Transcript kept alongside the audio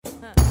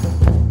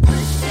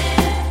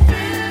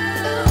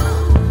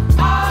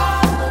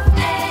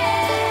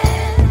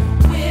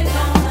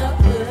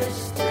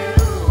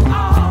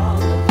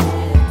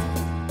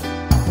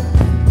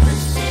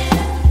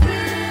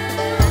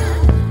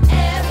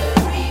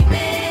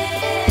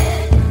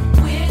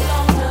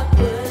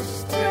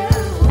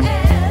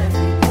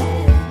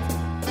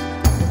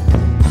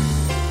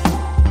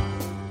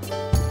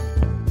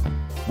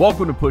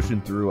Welcome to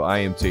Pushing Through. I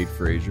am Tate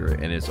Frazier,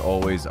 and as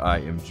always, I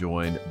am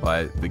joined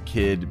by the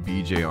kid,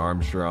 BJ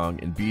Armstrong.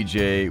 And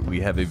BJ,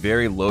 we have a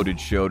very loaded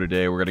show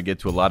today. We're going to get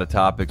to a lot of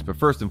topics, but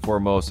first and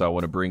foremost, I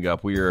want to bring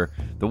up we are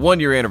the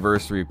 1-year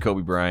anniversary of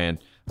Kobe Bryant,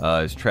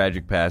 his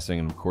tragic passing,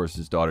 and of course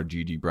his daughter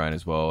Gigi Bryant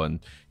as well, and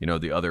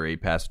the other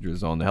 8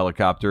 passengers on the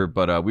helicopter.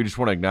 But we just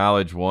want to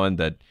acknowledge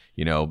that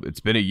it's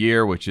been a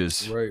year, which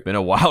has been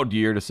a wild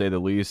year to say the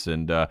least.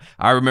 And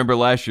I remember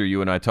last year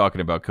you and I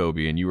talking about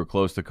Kobe, and you were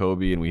close to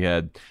Kobe, and we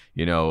had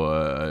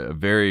a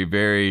very,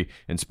 very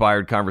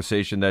inspired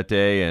conversation that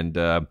day. And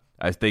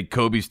I think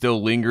Kobe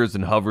still lingers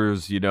and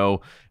hovers,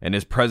 and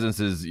his presence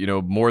is,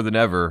 more than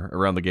ever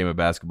around the game of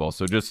basketball.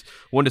 So just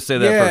wanted to say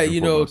that.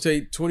 Yeah,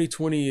 Tate,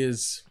 2020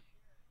 is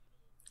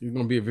going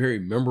to be a very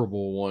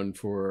memorable one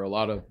for a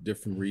lot of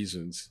different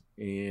reasons.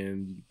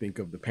 And you think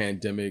of the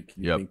pandemic,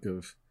 you think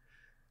of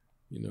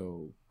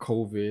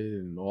COVID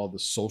and all the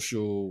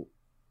social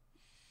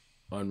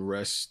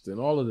unrest and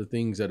all of the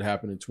things that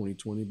happened in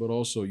 2020. But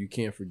also you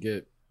can't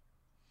forget,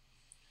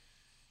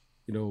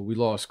 we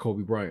lost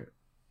Kobe Bryant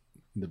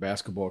in the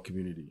basketball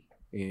community.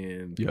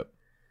 And,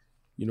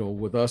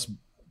 with us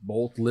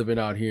both living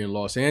out here in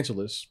Los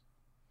Angeles,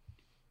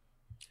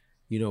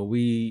 it's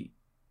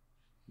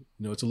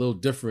a little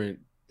different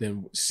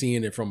than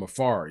seeing it from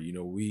afar. We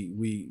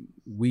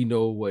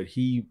know what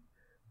he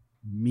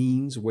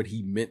means, what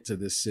he meant to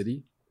this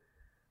city,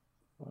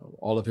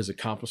 all of his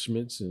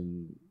accomplishments,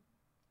 and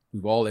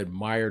we've all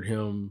admired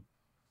him,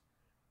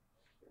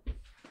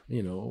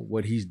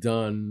 what he's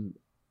done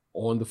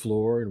on the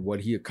floor and what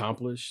he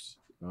accomplished.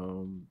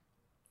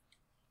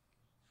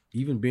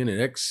 Even being an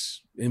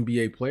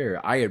ex-NBA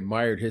player, I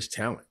admired his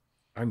talent.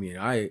 I mean,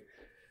 I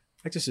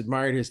just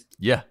admired his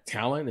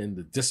talent and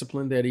the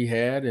discipline that he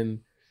had and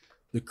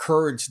the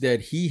courage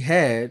that he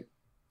had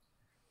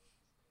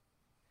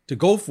to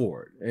go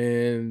for it.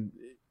 And,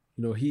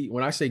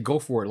 when I say go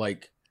for it,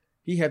 like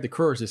he had the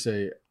courage to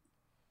say,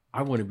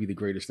 I want to be the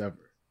greatest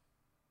ever.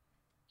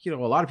 A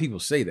lot of people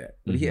say that,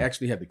 but he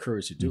actually had the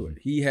courage to do it.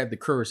 He had the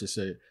courage to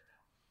say,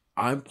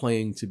 I'm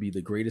playing to be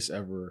the greatest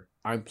ever.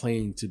 I'm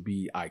playing to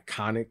be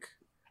iconic.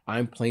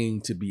 I'm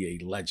playing to be a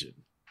legend.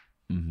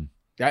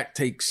 That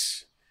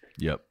takes...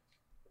 Yeah,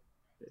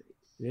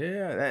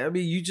 I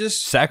mean, you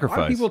just sacrifice.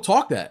 A lot of people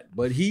talk that,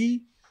 but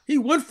he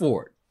went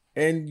for it,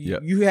 and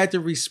you had to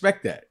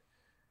respect that.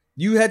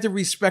 You had to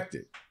respect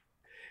it,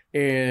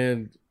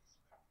 and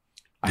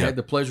I had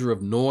the pleasure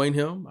of knowing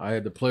him. I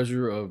had the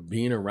pleasure of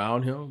being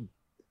around him,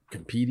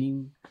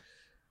 competing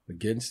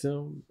against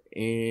him,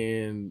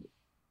 and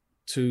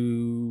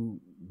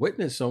to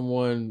witness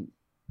someone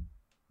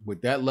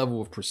with that level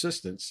of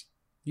persistence,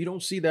 you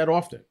don't see that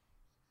often.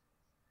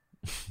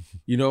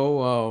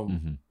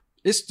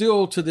 It's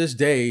still to this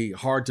day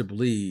hard to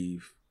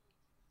believe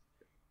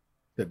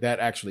that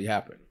actually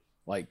happened.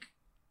 Like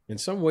in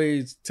some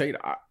ways, Tate,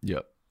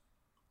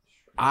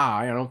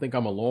 I don't think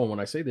I'm alone when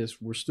I say this.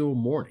 We're still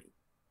mourning.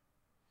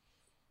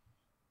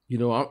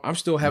 I'm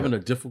still having a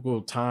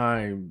difficult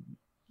time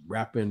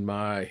wrapping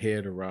my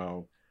head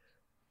around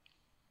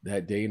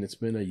that day. And it's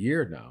been a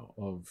year now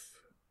of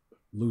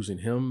losing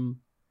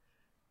him,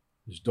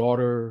 his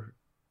daughter,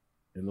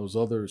 and those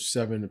other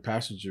 7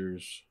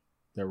 passengers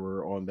that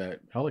were on that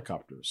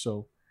helicopter.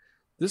 So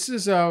this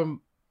has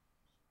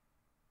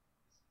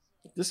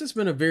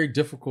been a very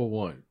difficult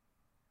one,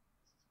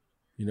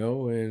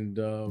 and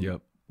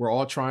we're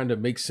all trying to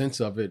make sense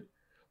of it.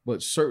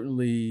 But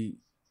certainly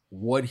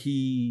what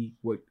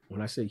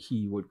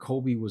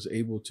Kobe was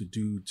able to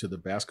do to the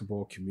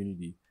basketball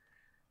community,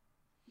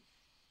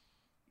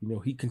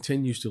 he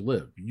continues to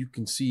live. You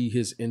can see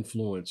his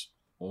influence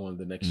on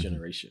the next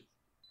generation.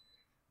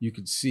 You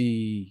can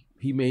see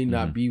he may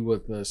not be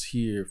with us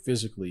here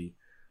physically,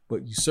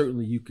 but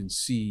you can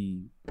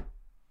see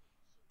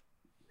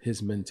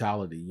his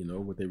mentality,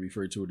 what they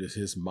refer to it as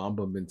his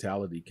Mamba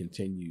mentality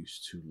continues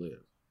to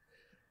live.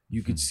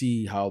 You could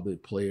see how the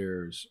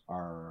players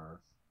are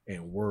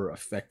and were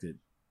affected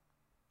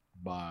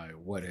by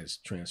what has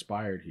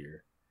transpired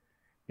here.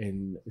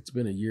 And it's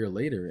been a year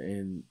later,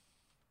 and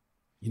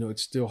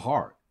it's still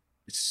hard.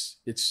 It's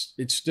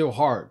still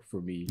hard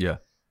for me. Yeah.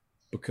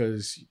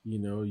 Because,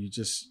 you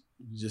just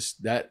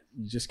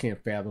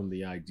can't fathom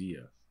the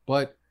idea.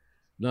 But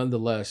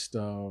nonetheless,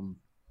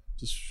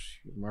 just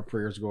my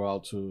prayers go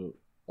out to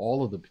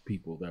all of the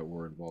people that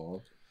were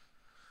involved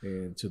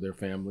and to their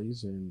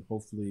families. And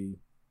hopefully,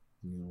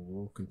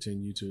 we'll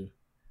continue to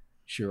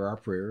share our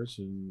prayers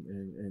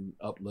and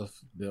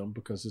uplift them,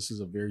 because this is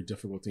a very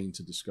difficult thing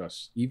to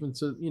discuss, even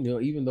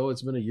though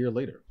it's been a year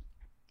later.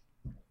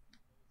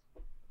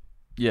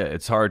 Yeah,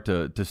 it's hard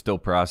to still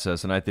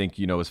process. And I think,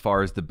 as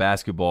far as the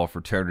basketball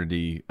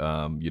fraternity,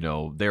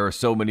 there are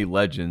so many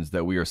legends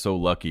that we are so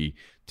lucky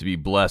to be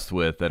blessed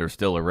with that are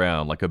still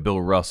around, like a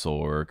Bill Russell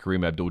or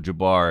Kareem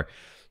Abdul-Jabbar.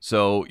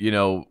 So,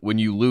 when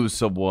you lose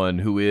someone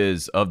who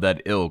is of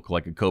that ilk,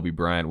 like a Kobe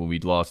Bryant, when we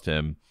lost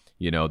him,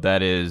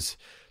 that is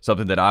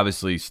something that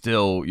obviously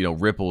still,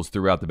 ripples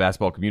throughout the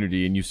basketball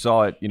community. And you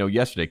saw it,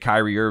 yesterday.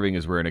 Kyrie Irving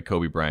is wearing a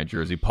Kobe Bryant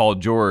jersey. Paul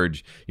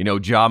George,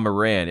 Ja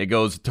Morant. It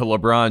goes to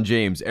LeBron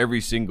James. Every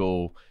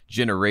single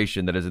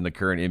generation that is in the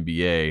current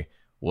NBA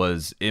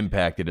was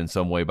impacted in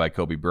some way by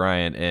Kobe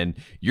Bryant. And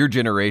your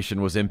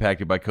generation was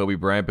impacted by Kobe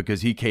Bryant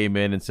because he came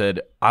in and said,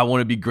 I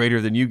want to be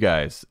greater than you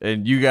guys.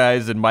 And you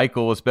guys, and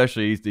Michael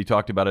especially, he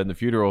talked about it in the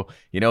funeral,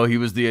 he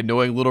was the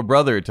annoying little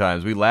brother at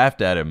times. We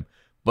laughed at him.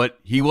 But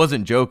he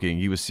wasn't joking.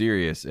 He was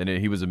serious, and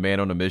he was a man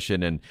on a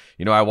mission. And,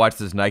 I watched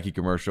this Nike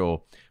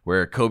commercial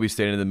where Kobe's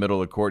standing in the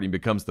middle of the court and he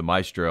becomes the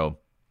maestro.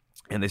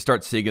 And they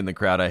start singing in the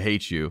crowd, I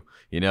hate you,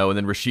 and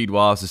then Rasheed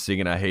Wallace is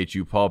singing, I hate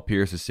you. Paul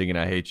Pierce is singing,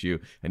 I hate you.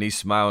 And he's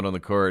smiling on the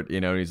court,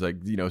 and he's like,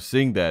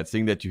 sing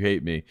that you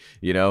hate me,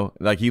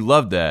 like he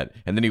loved that.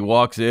 And then he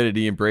walks in and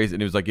he embraced it,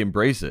 and he was like,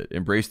 embrace it,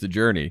 embrace the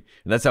journey.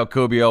 And that's how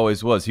Kobe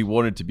always was. He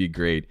wanted to be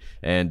great.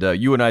 And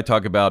you and I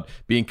talk about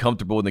being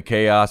comfortable in the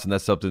chaos, and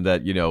that's something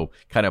that,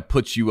 kind of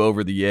puts you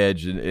over the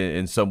edge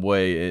in some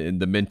way, in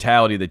the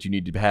mentality that you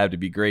need to have to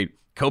be great.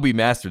 Kobe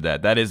mastered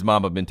that. That is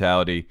Mamba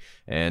mentality.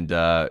 And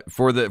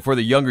for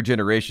the younger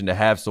generation to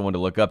have someone to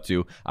look up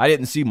to, I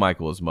didn't see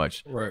Michael as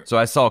much. Right. So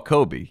I saw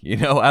Kobe.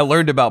 I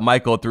learned about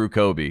Michael through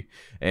Kobe.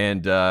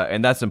 And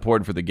that's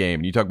important for the game.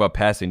 And you talk about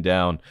passing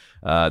down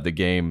the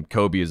game.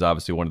 Kobe is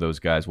obviously one of those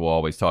guys we'll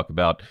always talk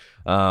about.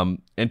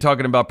 And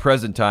talking about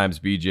present times,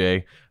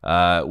 BJ,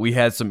 we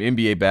had some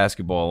NBA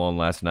basketball on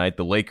last night.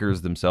 The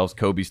Lakers themselves,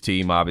 Kobe's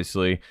team,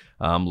 obviously.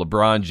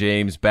 LeBron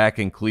James back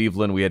in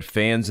Cleveland. We had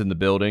fans in the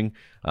building.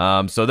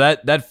 So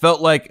that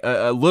felt like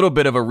a little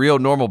bit of a real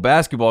normal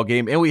basketball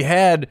game. And we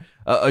had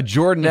a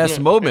Jordan-esque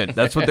moment.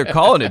 That's what they're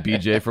calling it,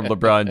 BJ, from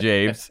LeBron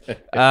James.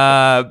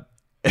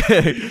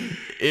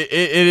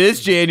 It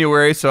is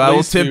January, so I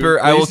will temper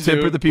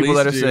the people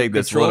that are saying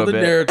this a little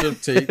bit.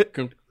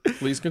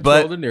 Please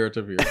control the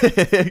narrative here.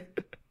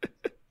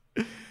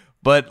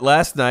 But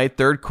last night,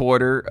 third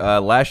quarter,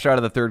 last shot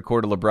of the third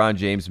quarter, LeBron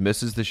James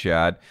misses the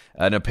shot.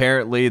 And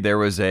apparently there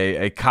was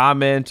a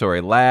comment or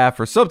a laugh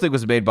or something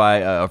was made by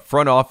a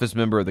front office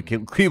member of the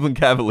Cleveland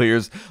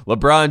Cavaliers.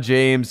 LeBron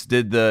James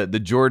did the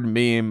Jordan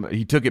meme.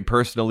 He took it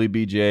personally,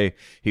 BJ.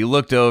 He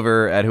looked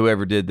over at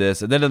whoever did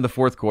this. And then in the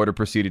fourth quarter,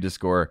 proceeded to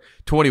score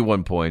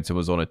 21 points and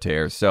was on a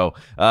tear. So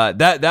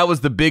that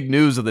was the big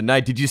news of the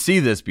night. Did you see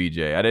this,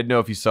 BJ? I didn't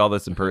know if you saw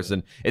this in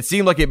person. It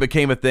seemed like it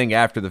became a thing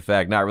after the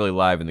fact, not really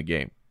live in the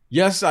game.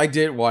 Yes, I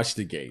did watch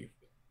the game.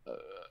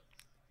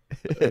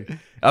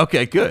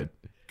 Okay, good.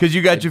 Because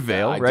you got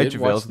JaVale, right?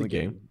 JaVale's in the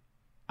game.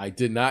 I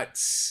did not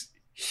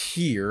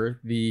hear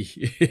the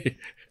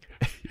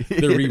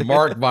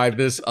remark by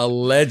this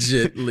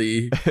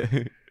allegedly.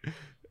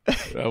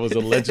 That was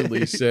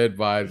allegedly said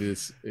by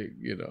this,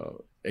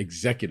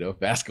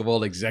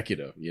 basketball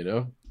executive.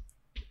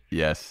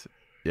 Yes.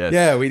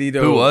 Yeah, we need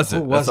to know. Who was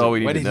it? That's all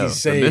we need to know. What did he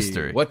say? The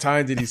mystery. What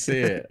time did he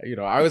say it?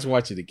 I was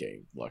watching the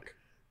game. Look.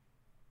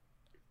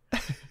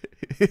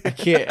 I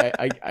can't.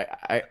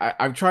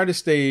 I'm trying to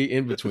stay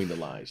in between the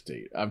lines,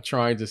 Tate. I'm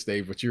trying to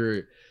stay, but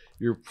you're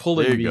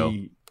pulling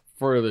me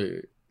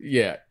further.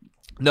 Yeah.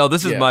 No,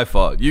 this is my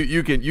fault.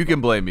 You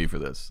can blame me for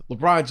this.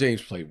 LeBron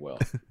James played well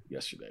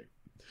yesterday.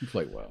 He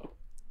played well.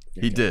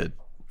 He did.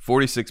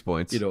 46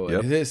 points.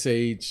 At his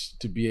age,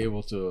 to be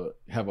able to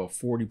have a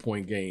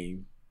 40-point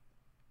game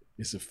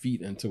is a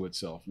feat unto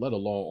itself, let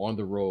alone on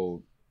the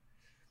road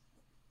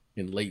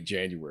in late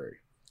January.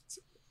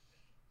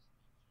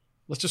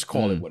 Let's just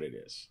call it what it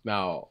is.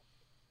 Now,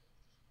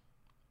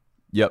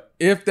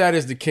 if that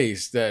is the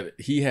case, that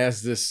he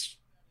has this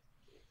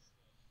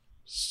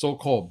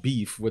so-called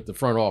beef with the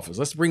front office,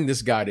 let's bring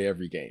this guy to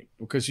every game.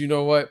 Because you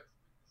know what?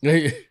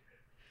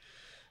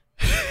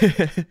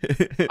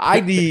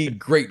 I need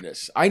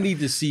greatness. I need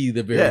to see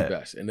the very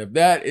best. And if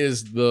that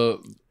is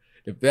the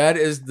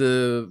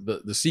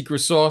secret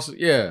sauce,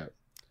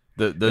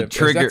 the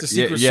trigger,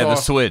 the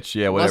switch,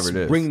 whatever it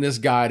is. Bring this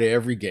guy to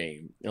every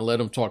game and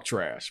let him talk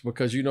trash,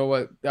 because you know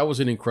what? That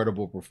was an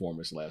incredible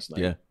performance last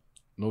night. Yeah,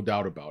 no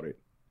doubt about it.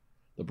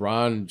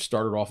 LeBron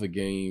started off the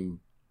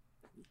game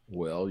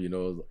well.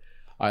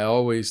 I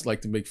always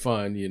like to make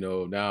fun.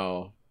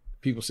 Now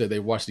people say they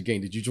watched the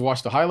game. Did you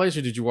watch the highlights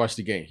or did you watch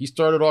the game? He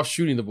started off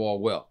shooting the ball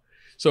well,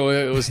 so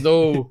it was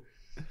no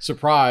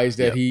surprise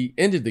that he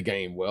ended the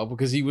game well,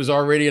 because he was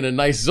already in a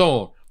nice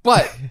zone.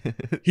 But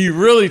he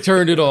really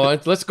turned it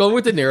on. Let's go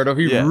with the narrative.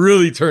 He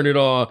really turned it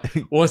on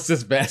once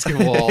this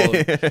basketball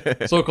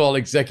so-called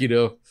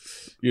executive,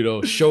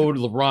 showed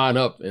LeBron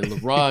up. And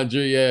LeBron,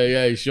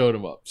 he showed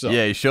him up. So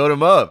he showed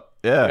him up.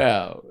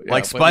 Yeah.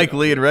 Like Spike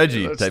Lee and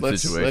Reggie type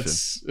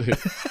situation.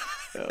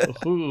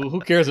 Who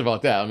cares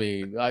about that? I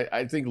mean,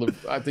 I think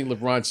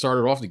LeBron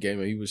started off the game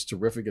and he was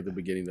terrific at the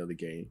beginning of the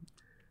game.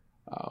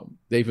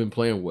 They've been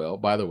playing well.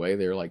 By the way,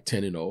 they're like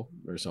 10-0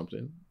 or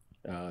something.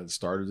 The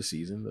start of the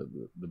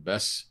season, the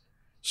best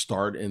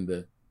start in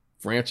the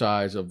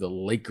franchise of the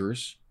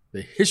Lakers,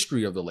 the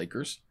history of the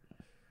Lakers.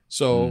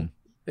 So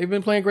they've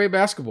been playing great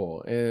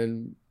basketball,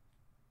 and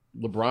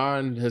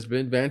LeBron has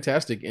been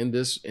fantastic in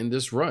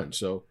this run.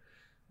 So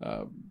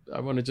I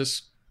want to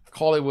just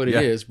call it what it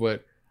is,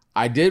 but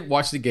I did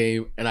watch the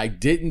game and I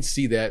didn't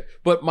see that,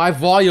 but my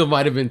volume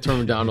might have been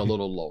turned down a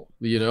little low,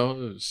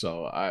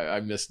 so I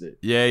missed it.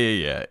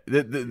 Yeah.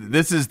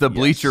 This is the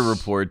Bleacher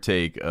Report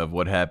take of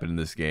what happened in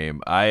this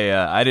game.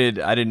 I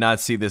did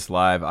not see this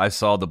live. I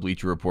saw the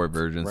Bleacher Report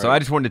version, so I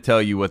just wanted to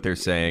tell you what they're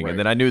saying, and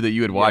then I knew that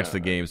you had watched the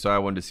game, so I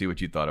wanted to see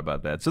what you thought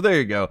about that. So there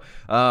you go.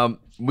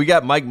 We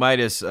got Mike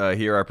Midas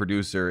here, our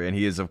producer, and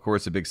he is, of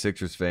course, a big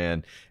Sixers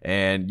fan.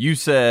 And you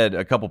said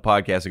a couple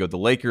podcasts ago, the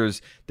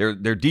Lakers, their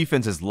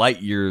defense is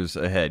light years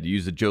ahead. You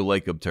use the Joe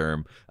Lacob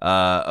term,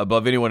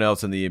 above anyone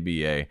else in the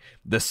NBA.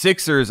 The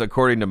Sixers,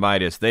 according to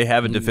Midas, they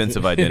have a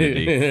defensive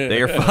identity.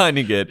 They are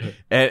finding it,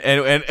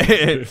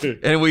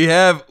 and we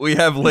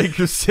have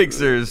Lakers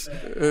Sixers.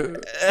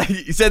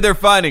 He said they're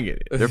finding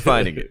it. They're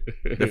finding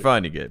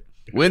it.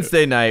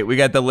 Wednesday night, we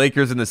got the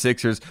Lakers and the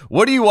Sixers.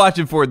 What are you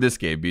watching for in this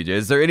game, BJ?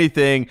 Is there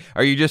anything?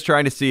 Are you just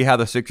trying to see how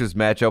the Sixers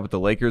match up with the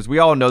Lakers? We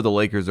all know the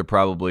Lakers are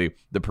probably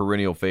the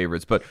perennial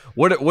favorites, but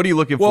what are you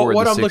looking for?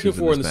 What in the I'm Sixers looking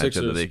for in this the matchup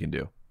Sixers that they can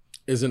do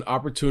is an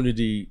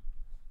opportunity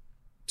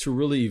to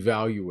really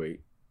evaluate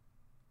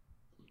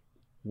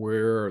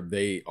where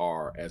they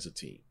are as a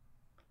team.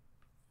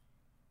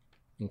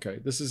 Okay,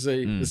 this is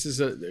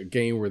a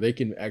game where they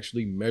can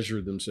actually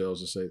measure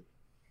themselves and say,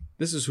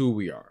 "This is who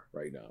we are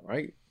right now."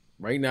 Right.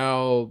 Right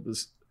now,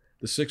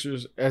 the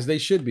Sixers, as they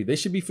should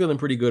be feeling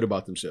pretty good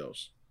about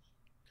themselves.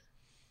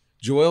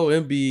 Joel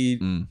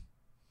Embiid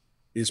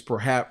is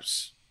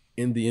perhaps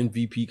in the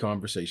MVP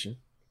conversation.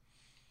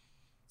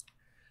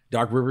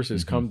 Doc Rivers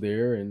has come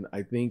there, and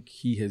I think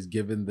he has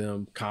given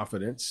them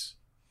confidence.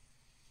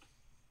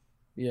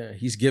 Yeah,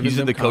 he's given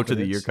them the confidence. Coach of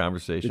the Year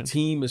conversation. The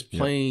team is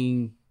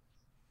playing,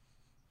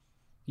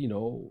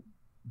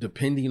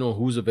 depending on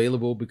who's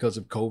available because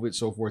of COVID,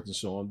 so forth and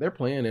so on. They're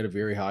playing at a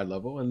very high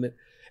level,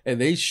 and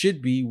they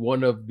should be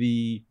one of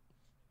the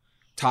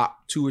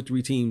top 2 or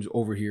 3 teams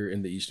over here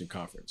in the Eastern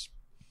Conference.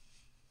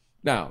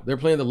 Now, they're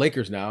playing the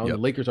Lakers now, and the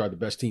Lakers are the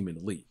best team in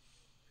the league.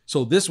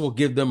 So this will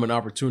give them an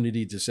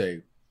opportunity to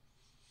say,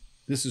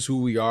 this is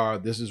who we are,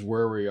 this is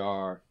where we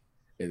are,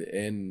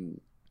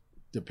 and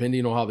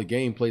depending on how the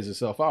game plays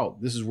itself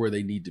out, this is where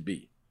they need to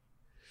be.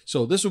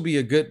 So this will be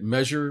a good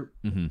measure.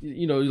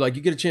 Like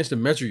you get a chance to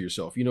measure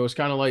yourself. It's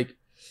kind of like,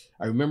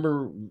 I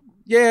remember,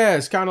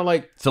 it's kind of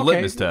like, it's a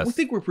litmus test. We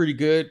think we're pretty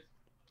good,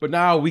 but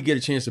now we get a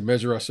chance to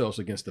measure ourselves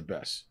against the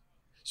best.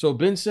 So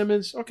Ben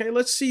Simmons,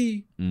 let's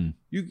see.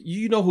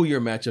 You know who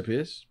your matchup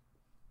is.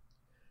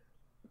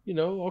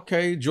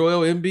 Okay,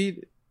 Joel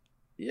Embiid.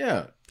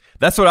 Yeah.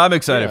 That's what I'm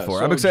excited for.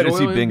 So I'm excited Joel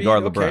to see Ben Embiid,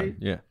 guard LeBron.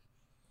 Yeah.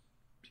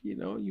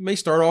 You may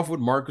start off with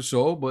Marc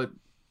Gasol, but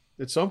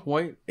at some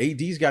point,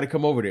 AD's got to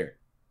come over there.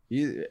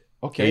 AD's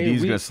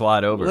going to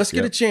slide over. Let's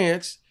get a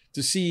chance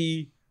to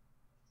see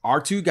our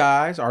 2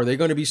 guys. Are they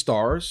going to be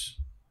stars?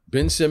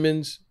 Ben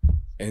Simmons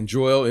and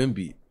Joel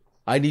Embiid.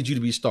 I need you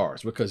to be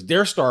stars because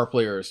they're star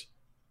players.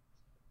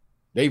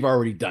 They've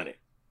already done it.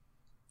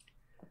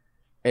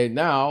 And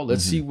now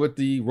let's see what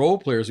the role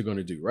players are going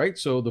to do, right?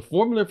 So the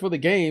formula for the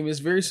game is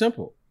very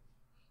simple.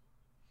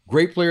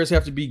 Great players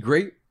have to be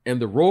great,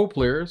 and the role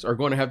players are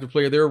going to have to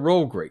play their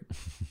role great.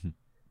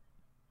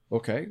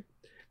 Okay.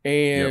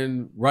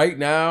 And right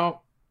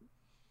now,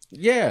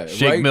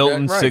 Shake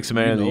Milton, 6th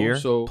man of the year,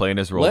 so playing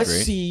his role let's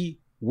great. See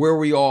where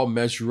we all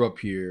measure up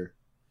here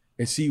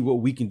and see what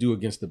we can do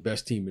against the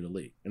best team in the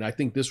league. And I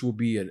think this will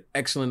be an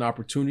excellent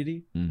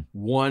opportunity.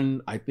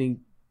 One, I think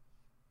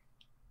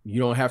you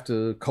don't have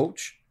to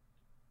coach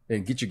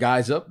and get your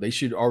guys up. They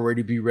should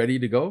already be ready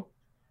to go.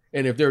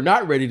 And if they're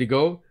not ready to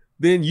go,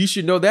 then you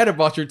should know that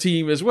about your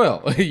team as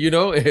well.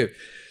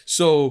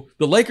 So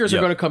the Lakers are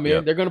going to come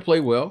in. They're going to play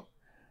well.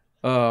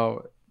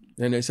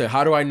 And they say,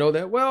 how do I know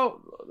that?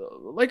 Well,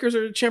 the Lakers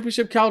are a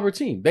championship caliber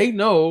team. They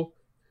know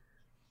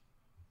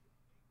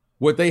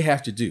what they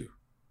have to do.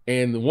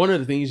 And one of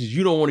the things is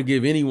you don't want to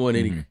give anyone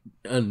any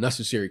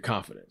unnecessary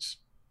confidence,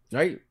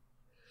 right?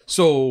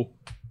 So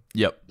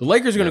the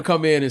Lakers are going to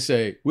come in and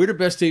say, we're the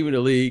best team in the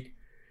league,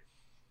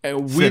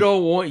 and we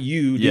don't want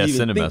you to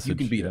even think you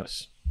can beat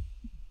us,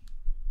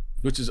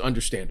 which is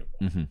understandable.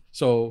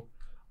 So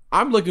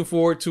I'm looking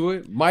forward to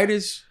it.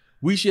 Midas,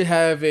 we should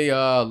have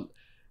a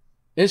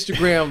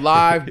Instagram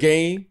live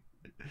game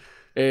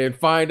and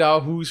find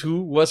out who's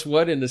who, what's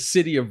what in the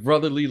city of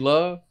brotherly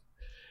love.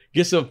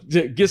 Get some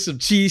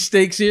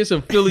cheesesteaks here,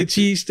 some Philly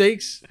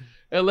cheesesteaks,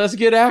 and let's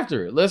get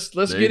after it. Let's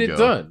get it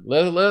done.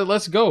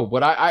 Let's go.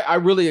 But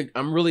I'm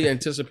really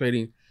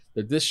anticipating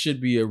that this should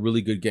be a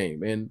really good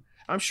game, and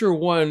I'm sure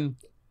one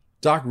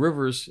Doc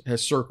Rivers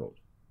has circled.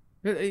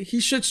 He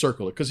should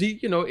circle it because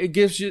it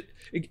gives you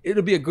it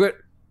would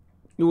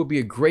be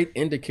a great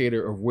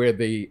indicator of where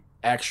they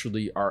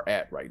actually are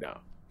at right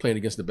now, playing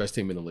against the best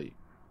team in the league.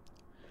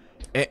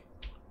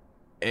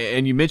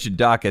 and you mentioned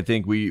Doc. I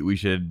think we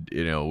should,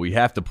 we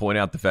have to point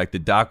out the fact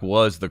that Doc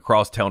was the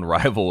crosstown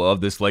rival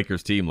of this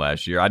Lakers team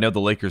last year. I know the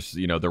Lakers,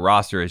 the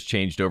roster has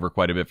changed over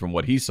quite a bit from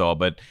what he saw,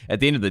 but at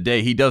the end of the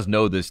day, he does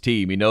know this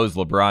team. He knows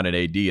LeBron and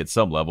AD at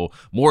some level,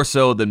 more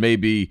so than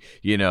maybe,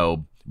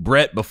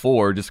 Brett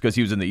before, just because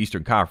he was in the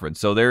Eastern Conference.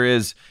 So there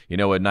is,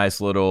 a nice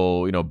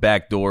little,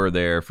 back door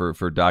there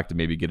for Doc to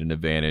maybe get an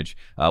advantage.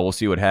 We'll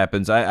see what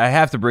happens. I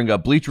have to bring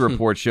up Bleacher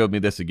Report showed me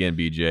this again,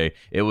 BJ.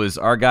 It was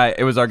our guy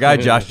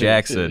Josh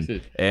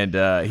Jackson,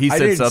 and he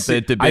said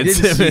something to Ben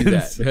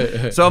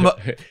Simmons.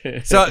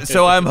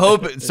 so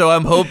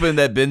I'm hoping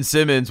that Ben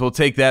Simmons will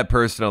take that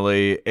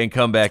personally and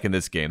come back in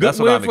this game. Good That's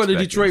what win I'm for expecting.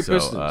 the Detroit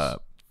Pistons.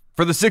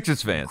 For the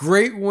Sixers fans,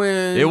 great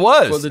win. It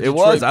was. For the It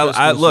was. Detroit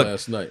I look.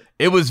 last night.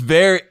 It was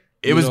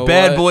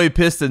bad boy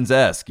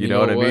Pistons-esque. You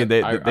know what I mean?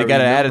 They got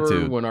an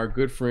attitude. When our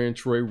good friend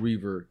Troy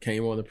Weaver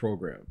came on the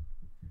program,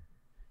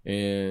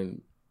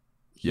 and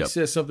he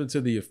said something to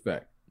the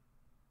effect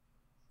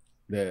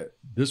that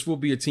this will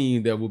be a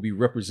team that will be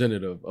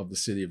representative of the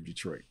city of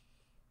Detroit.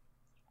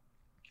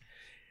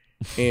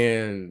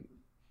 And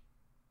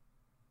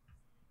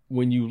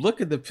when you look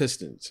at the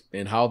Pistons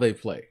and how they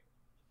play,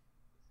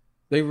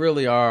 they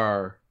really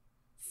are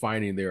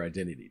finding their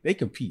identity. They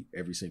compete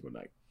every single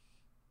night.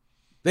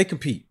 They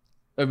compete.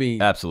 I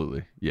mean,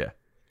 absolutely, yeah.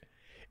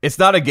 It's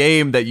not a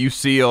game that you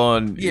see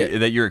on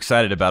that you're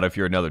excited about if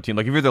you're another team.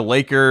 Like if you're the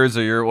Lakers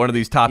or you're one of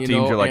these top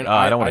teams, you're like,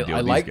 I don't want to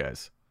deal with these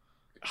guys.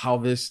 How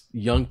this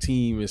young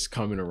team is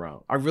coming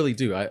around, I really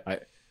do.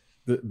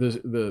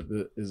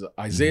 Is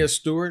Isaiah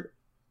Stewart.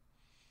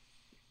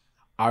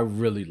 I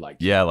really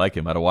like him. Yeah, I like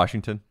him out of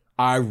Washington.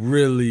 I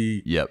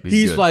really. Yep,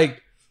 he's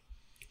like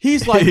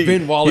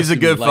Ben Wallace. He's a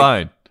good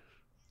find.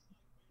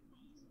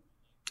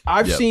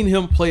 I've seen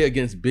him play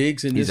against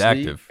bigs in this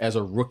league as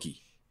a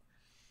rookie.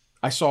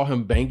 I saw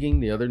him banging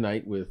the other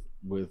night with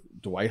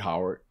Dwight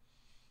Howard,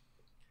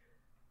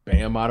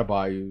 Bam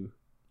Adebayo,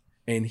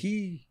 and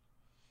he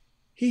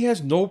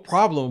has no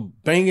problem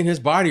banging his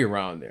body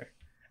around there.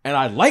 And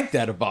I like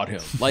that about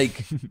him.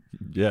 Like,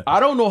 I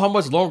don't know how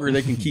much longer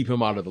they can keep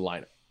him out of the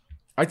lineup.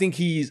 I think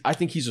he's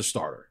a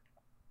starter.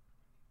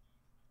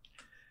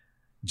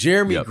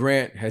 Jeremy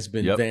Grant has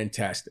been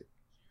fantastic.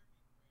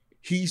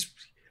 He's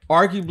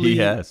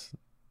arguably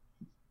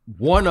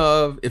one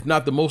of, if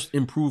not the most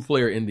improved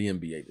player in the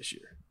NBA this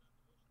year.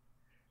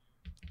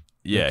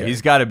 Yeah,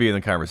 he's got to be in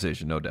the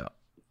conversation, no doubt.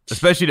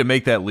 Especially to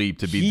make that leap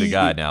to be the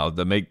guy now,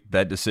 to make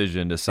that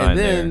decision to sign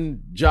there. And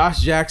then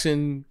Josh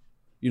Jackson,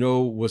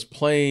 was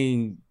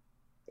playing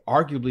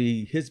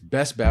arguably his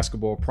best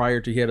basketball prior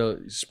to he had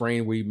a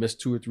sprain where he missed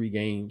 2 or 3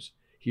 games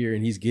here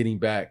and he's getting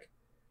back.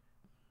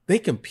 They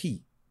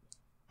compete.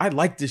 I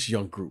like this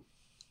young group.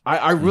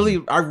 I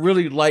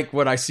really like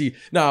what I see.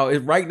 Now,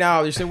 right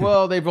now, they say,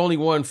 well, they've only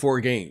won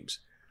 4 games.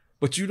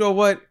 But you know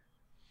what?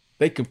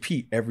 They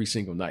compete every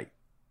single night.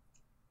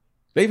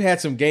 They've had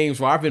some games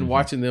where I've been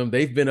watching them.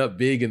 They've been up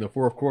big in the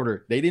fourth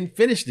quarter. They didn't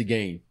finish the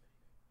game.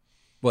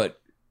 But,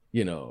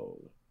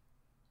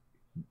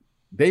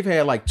 they've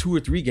had like 2 or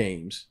 3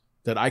 games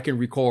that I can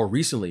recall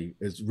recently,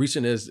 as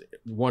recent as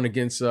one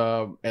against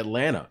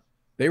Atlanta.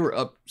 They were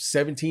up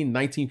 17,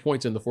 19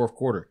 points in the fourth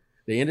quarter.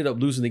 They ended up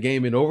losing the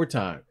game in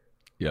overtime.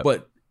 Yep.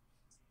 But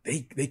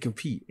they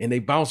compete and they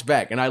bounce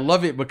back. And I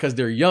love it because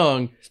they're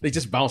young. They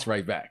just bounce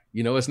right back.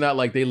 It's not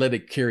like they let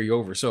it carry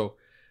over. So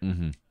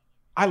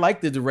I like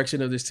the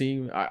direction of this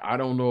team. I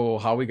don't know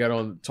how we got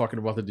on talking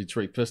about the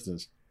Detroit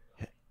Pistons.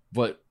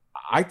 But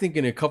I think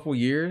in a couple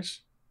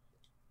years,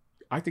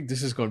 I think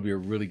this is going to be a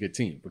really good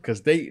team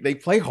because they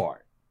play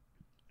hard.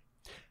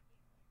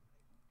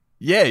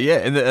 Yeah,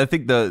 and I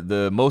think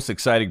the most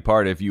exciting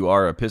part, if you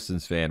are a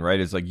Pistons fan, right,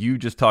 is like you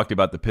just talked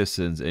about the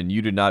Pistons and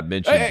you did not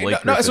mention Blake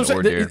Griffin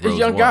or Derrick Rose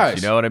young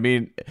guys. You know what I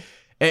mean?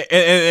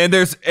 And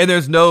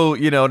there's no,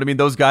 you know what I mean?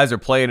 Those guys are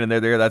playing and they're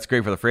there. That's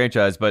great for the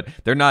franchise, but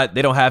they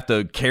don't have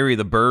to carry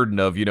the burden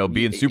of,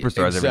 being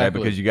superstars every night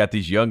because you got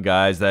these young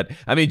guys that,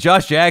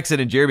 Josh Jackson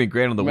and Jeremy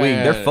Grant on the wing,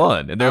 they're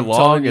fun and they're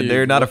long and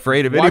they're not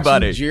afraid of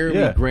anybody.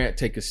 Jeremy Grant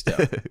take a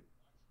step.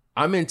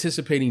 I'm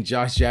anticipating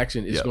Josh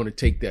Jackson is going to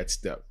take that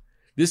step.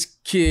 This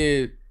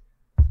kid,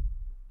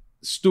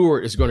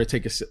 Stewart, is going to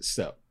take a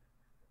step.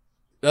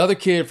 The other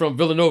kid from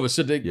Villanova,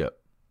 Sadiq.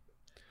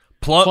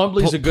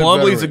 Plumlee's a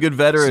good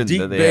veteran.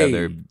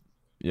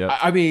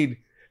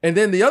 And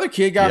then the other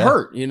kid got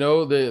hurt.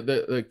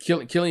 The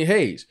Killian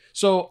Hayes.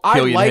 So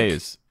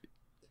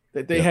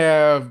that they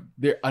have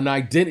an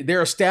identity.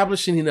 They're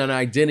establishing an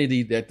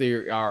identity that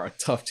they are a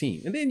tough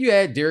team. And then you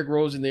add Derrick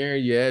Rose in there.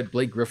 You add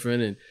Blake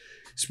Griffin and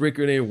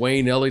Sprinkler and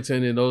Wayne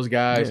Ellington and those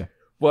guys. Yeah.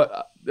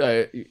 But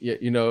I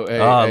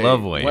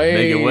love Wayne.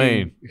 Make it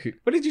Wayne.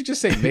 What did you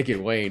just say? Make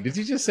it Wayne. Did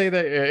you just say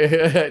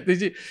that?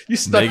 You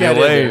stuck that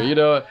in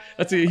there?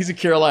 He's a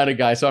Carolina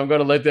guy, so I'm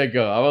going to let that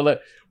go. I'm going to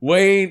let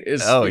Wayne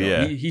is.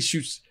 He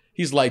shoots.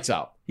 He's lights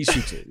out. He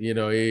shoots it. He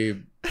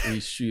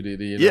shoot it.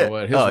 Know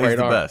what? His he's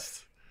the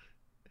best.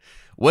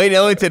 Wayne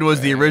Ellington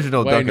was the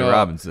original Duncan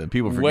Robinson.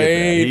 People forget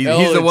Wayne that.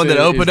 He's the one that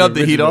opened up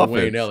the Heat offense.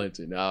 Wayne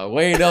Ellington. Now,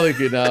 Wayne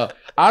Ellington. Now,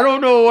 I don't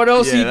know what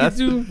else he can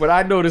do, but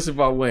I know this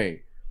about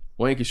Wayne.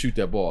 Wayne can shoot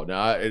that ball.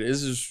 Now,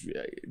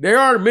 there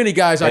aren't many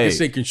guys I can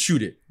say can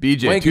shoot it.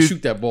 BJ, Wayne can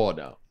shoot that ball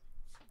now.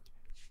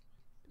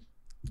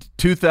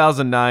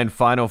 2009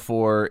 Final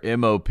Four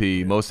MOP,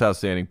 most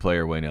outstanding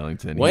player, Wayne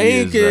Ellington.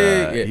 Wayne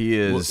he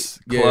is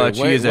clutch.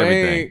 He is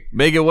everything.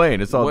 Make it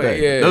Wayne. It's all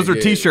day. Those were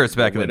T-shirts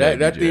back in the day.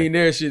 That thing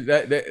there,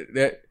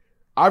 that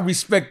I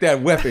respect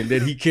that weapon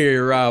that he carried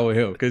around with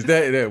him because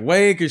that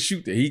Wayne can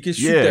shoot that. He can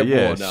shoot that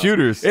ball now.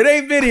 Shooters. It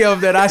ain't many of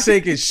them that I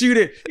say can shoot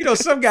it. You know,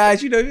 some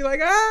guys, you're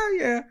like,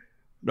 yeah.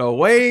 No,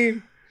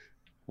 Wayne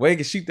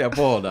can shoot that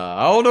ball now.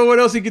 I don't know what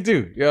else he can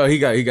do. Yo, he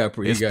got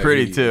pretty. It's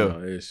pretty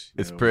too.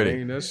 It's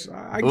pretty. Wayne,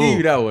 I give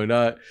you that one.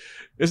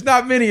 There's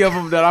not many of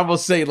them that I'm gonna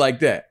say like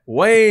that.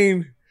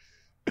 Wayne,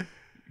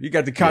 he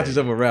got the conscience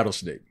of a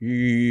rattlesnake.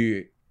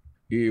 When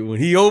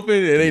he open,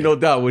 it ain't no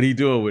doubt what he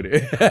doing with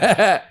it.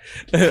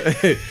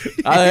 It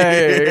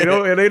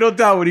ain't no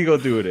doubt what he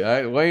gonna do with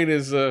it. Wayne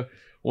is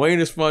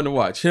fun to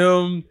watch.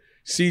 Him,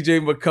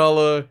 CJ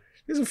McCullough.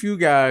 There's a few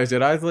guys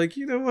that I was like,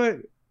 you know what?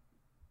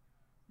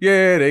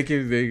 Yeah, they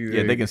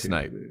can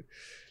snipe.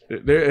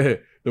 The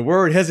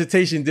word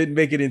hesitation didn't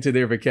make it into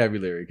their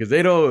vocabulary because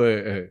they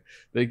don't.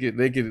 They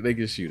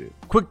can shoot it.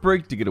 Quick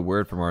break to get a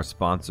word from our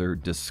sponsor,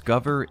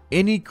 Discover.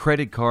 Any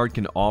credit card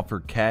can offer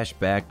cash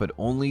back, but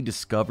only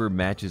Discover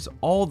matches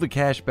all the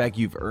cash back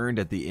you've earned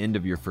at the end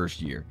of your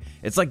first year.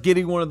 It's like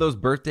getting one of those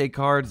birthday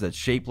cards that's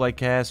shaped like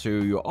cash, so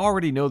you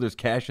already know there's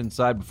cash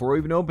inside before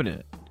even opening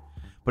it.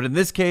 But in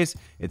this case,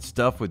 it's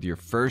stuff with your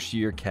first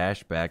year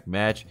cashback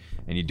match,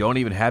 and you don't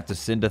even have to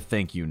send a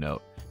thank you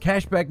note.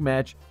 Cashback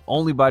match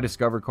only by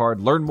Discover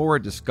Card. Learn more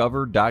at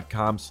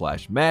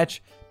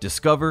discover.com/match.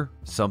 Discover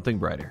something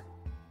brighter.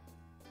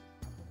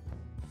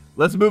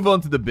 Let's move on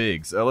to the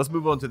bigs. Let's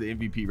move on to the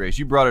MVP race.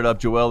 You brought it up,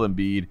 Joel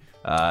Embiid.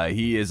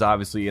 He is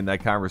obviously in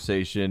that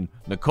conversation.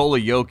 Nikola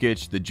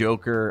Jokic, the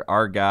Joker,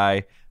 our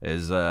guy,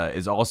 is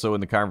also in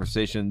the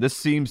conversation. This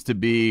seems to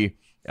be...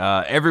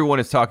 everyone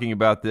is talking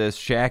about this.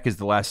 Shaq is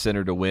the last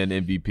center to win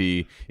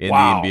MVP in the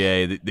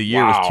NBA. The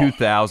year was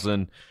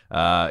 2000.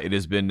 It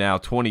has been now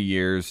 20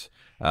 years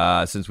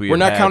since we're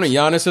not counting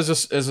Giannis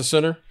as a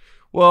center.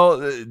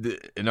 Well,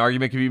 an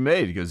argument can be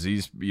made because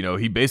he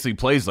basically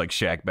plays like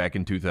Shaq back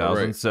in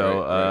 2000. It's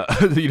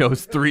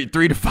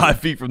 3 to 5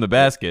 feet from the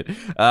basket.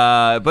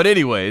 But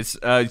anyways,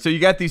 so you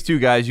got these two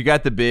guys. You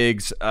got the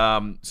bigs.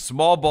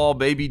 Small ball,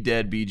 baby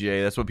dead,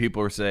 BJ. That's what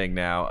people are saying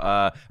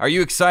now. Are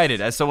you excited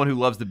as someone who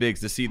loves the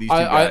bigs to see these two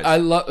guys? I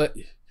love.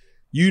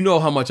 You know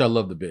how much I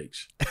love the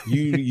bigs.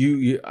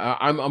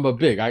 I'm a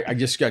big. I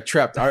just got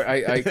trapped.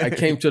 I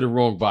came to the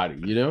wrong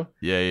body. You know.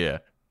 Yeah.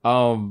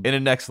 In a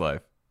next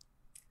life.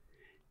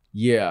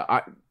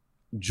 Yeah,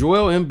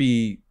 Joel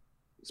Embiid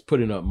is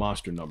putting up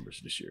monster numbers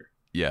this year.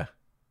 Yeah.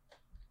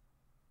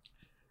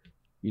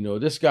 You know,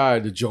 this guy,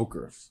 the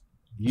Joker,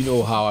 you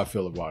know how I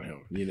feel about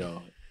him. In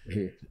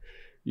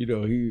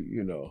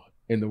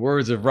the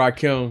words of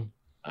Rakim,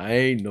 I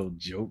ain't no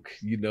joke.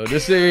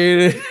 This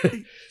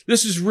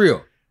is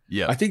real.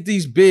 Yeah. I think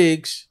these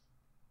bigs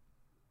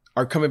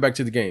are coming back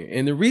to the game.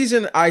 And the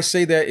reason I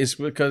say that is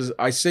because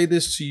I say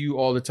this to you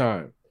all the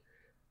time.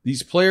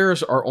 These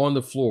players are on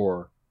the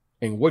floor.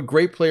 And what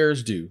great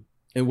players do,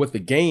 and what the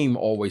game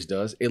always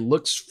does, it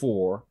looks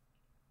for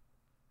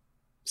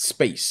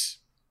space.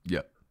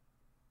 Yeah.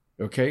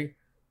 Okay?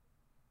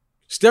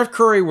 Steph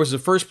Curry was the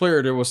first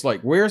player that was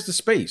like, where's the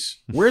space?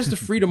 Where's the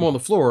freedom on the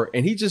floor?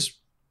 And he just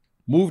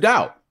moved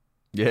out.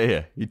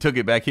 Yeah. He took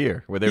it back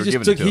here where they were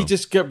giving it to him. He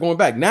just kept going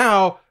back.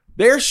 Now,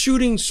 they're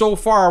shooting so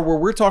far where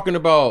we're talking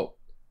about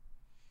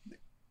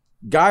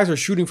guys are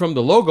shooting from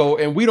the logo,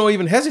 and we don't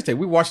even hesitate.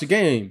 We watch the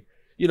game.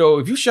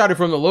 If you shot it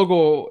from the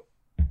logo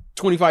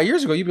 25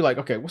 years ago, you'd be like,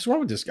 okay, what's wrong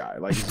with this guy?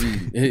 Like,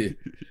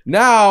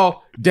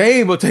 now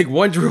Dame will take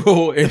one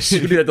dribble and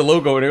shoot it at the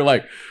logo, and they're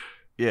like,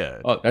 yeah,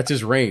 oh, that's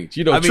his range.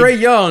 Trae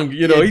Young,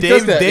 he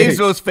does that. Dave's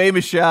most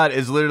famous shot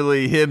is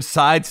literally him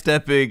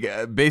sidestepping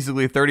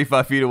basically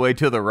 35 feet away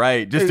to the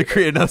right just to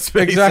create enough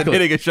space and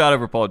hitting a shot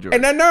over Paul George.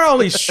 And they're not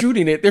only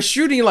shooting it, they're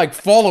shooting like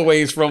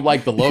fallaways from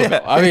like the logo. Yeah.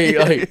 I mean,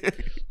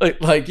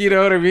 like you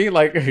know what I mean?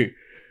 Like, I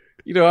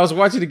was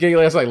watching the game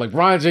last night. Like,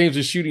 LeBron James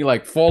is shooting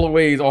like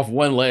fallaways off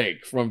one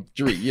leg from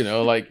three. And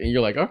you're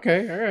like,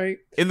 okay, all right.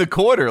 In the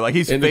corner, like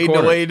he's fading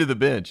away into the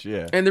bench.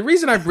 Yeah. And the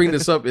reason I bring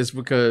this up is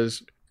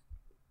because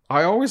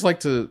I always like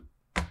to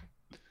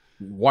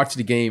watch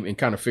the game and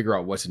kind of figure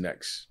out what's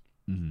next.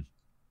 Mm-hmm.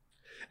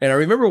 And I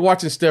remember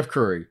watching Steph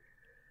Curry,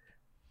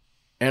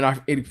 and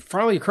it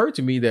finally occurred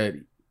to me that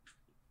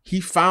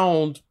he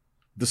found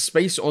the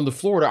space on the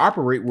floor to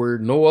operate where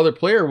no other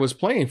player was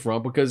playing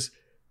from, because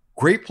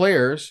great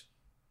players,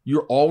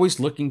 you're always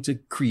looking to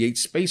create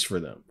space for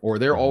them, or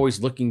they're always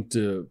looking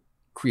to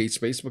create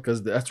space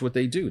because that's what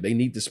they do. They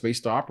need the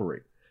space to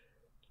operate.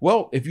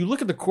 Well, if you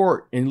look at the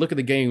court and look at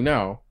the game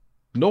now,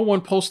 no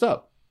one posts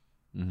up.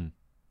 Mm-hmm.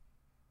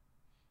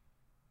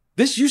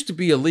 This used to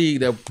be a league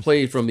that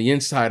played from the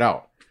inside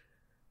out.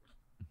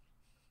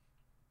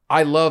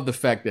 I love the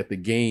fact that the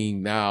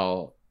game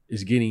now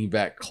is getting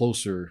back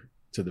closer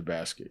to the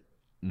basket.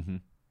 Mm-hmm.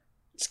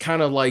 It's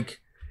kind of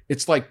like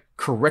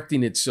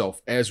correcting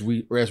itself as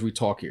we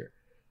talk here.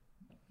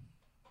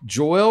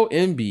 Joel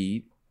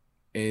Embiid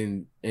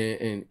and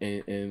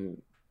the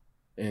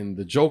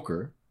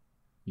Joker,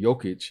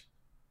 Jokic,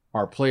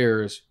 are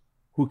players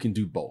who can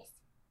do both.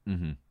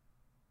 Mm-hmm.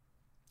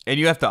 And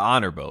you have to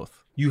honor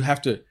both. You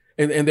have to,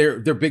 and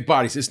they're big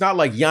bodies. It's not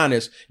like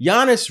Giannis.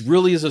 Giannis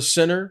really is a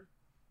center,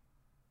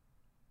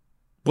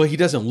 but he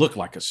doesn't look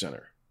like a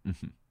center.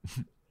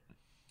 Mm-hmm.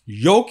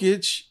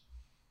 Jokic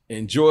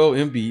and Joel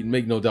Embiid,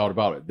 make no doubt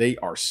about it, they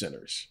are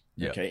centers.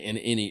 Yep. Okay, in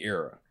any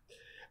era.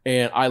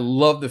 And I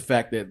love the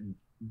fact that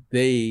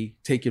they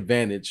take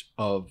advantage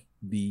of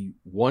the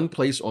one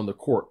place on the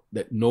court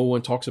that no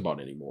one talks about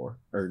anymore,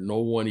 or no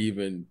one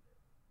even,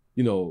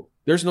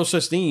 there's no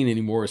such thing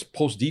anymore as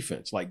post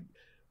defense. Like,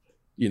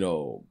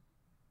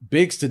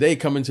 bigs today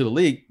come into the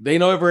league,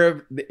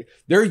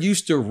 they're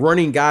used to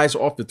running guys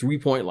off the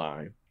 3-point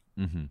line,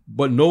 mm-hmm.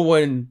 but no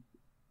one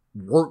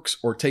works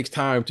or takes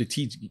time to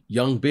teach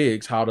young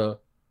bigs how to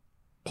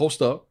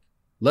post up,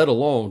 let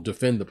alone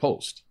defend the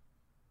post.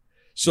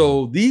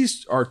 So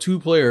these are two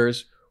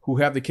players who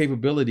have the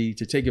capability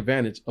to take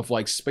advantage of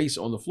like space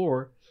on the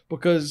floor,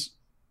 because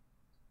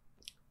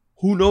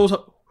who knows,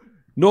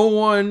 no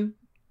one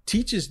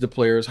teaches the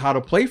players how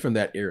to play from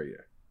that area,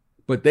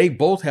 but they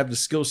both have the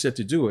skill set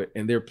to do it.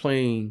 And they're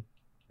playing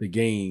the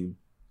game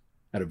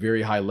at a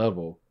very high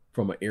level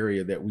from an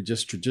area that we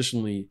just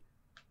traditionally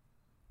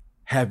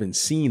haven't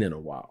seen in a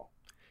while.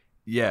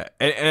 Yeah,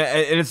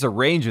 and it's a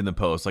range in the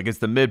post. Like, it's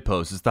the mid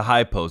post, it's the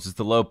high post, it's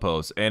the low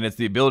post, and it's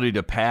the ability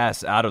to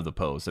pass out of the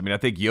post. I mean, I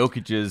think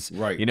Jokic's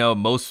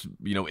most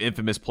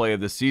infamous play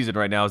of the season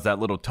right now is that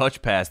little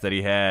touch pass that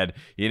he had.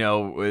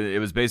 It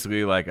was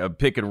basically like a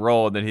pick and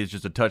roll, and then he's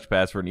just a touch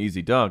pass for an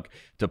easy dunk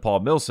to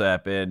Paul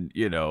Millsap, and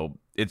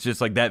it's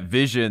just like that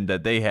vision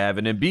that they have,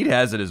 and Embiid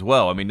has it as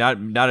well. I mean, not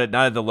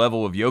at the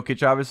level of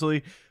Jokic,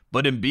 obviously.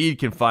 But Embiid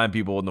can find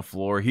people on the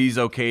floor. He's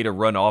okay to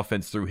run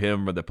offense through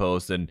him or the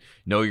post and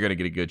know you're going to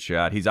get a good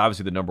shot. He's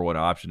obviously the number one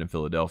option in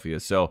Philadelphia.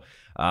 So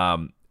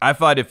I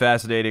find it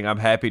fascinating. I'm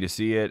happy to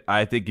see it.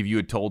 I think if you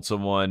had told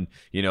someone,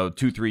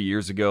 2-3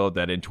 years ago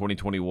that in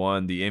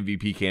 2021 the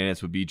MVP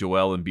candidates would be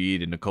Joel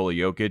Embiid and Nikola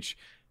Jokic,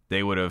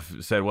 they would have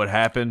said, "What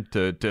happened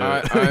to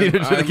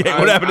the game?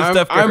 What happened to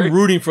Steph Curry?" I'm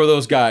rooting for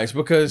those guys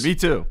because me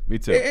too.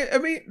 I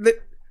mean,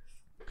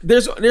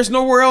 there's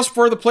nowhere else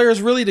for the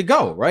players really to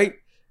go, right?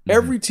 Mm-hmm.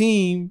 Every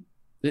team,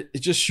 it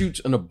just shoots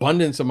an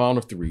abundance amount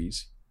of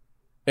threes.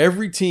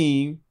 Every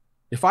team,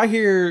 if I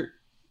hear,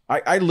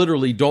 I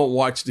literally don't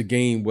watch the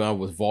game when I'm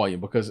with volume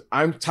because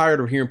I'm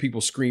tired of hearing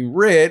people scream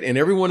red, and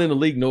everyone in the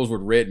league knows what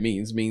red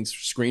means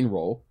screen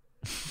roll.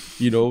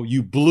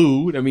 You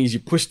blew, that means you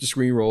push the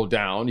screen roll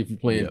down if you're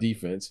playing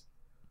defense.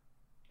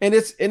 And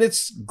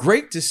it's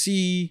great to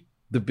see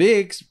the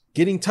bigs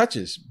getting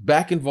touches,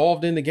 back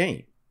involved in the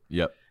game.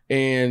 Yep.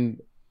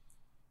 And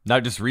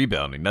not just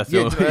rebounding. That's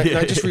not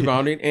just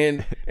rebounding.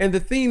 And the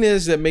thing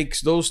is that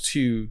makes those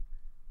two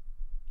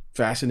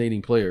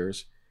fascinating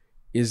players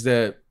is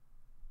that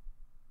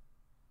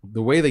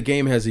the way the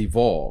game has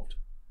evolved,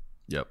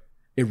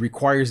 it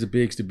requires the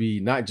bigs to be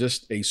not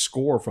just a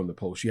scorer from the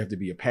post. You have to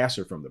be a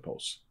passer from the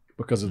post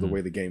because of the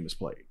way the game is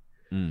played.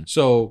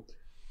 So,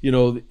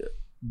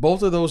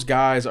 both of those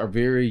guys are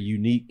very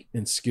unique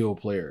and skilled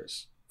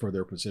players for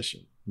their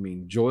position. I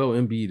mean, Joel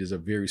Embiid is a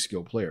very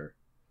skilled player.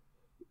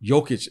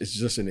 Jokic is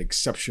just an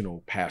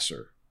exceptional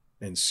passer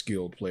and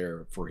skilled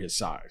player for his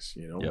size,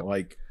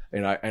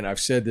 and I've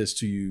said this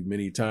to you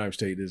many times,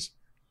 Tate, is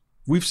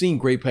we've seen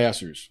great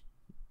passers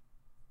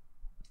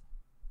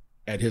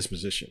at his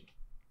position.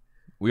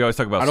 We always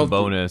talk about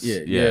Sabonis.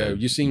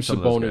 You've seen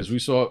Sabonis.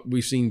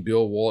 We've seen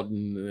Bill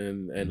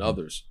Walton and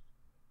others.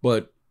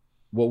 But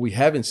what we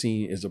haven't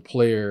seen is a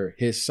player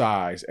his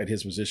size at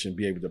his position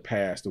be able to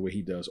pass the way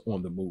he does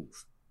on the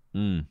move.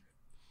 I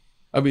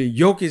mean,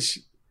 Jokic,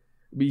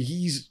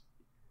 he's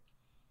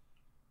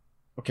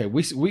okay.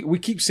 We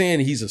keep saying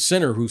he's a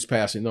center who's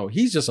passing. No,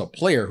 he's just a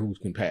player who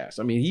can pass.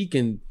 I mean, he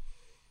can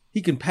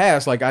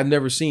pass like I've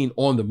never seen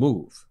on the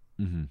move.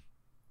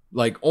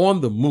 Like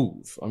on the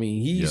move. I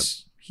mean,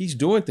 he's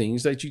doing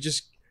things that you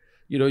just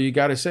you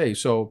got to say.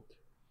 So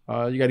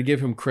you got to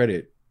give him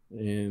credit,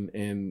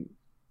 and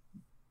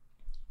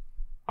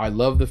I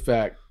love the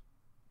fact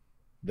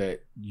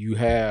that you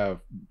have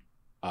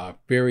a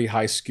very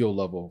high skill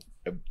level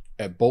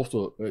at both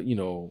for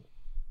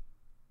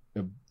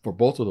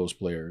both of those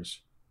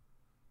players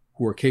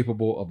who are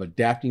capable of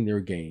adapting their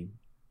game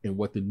and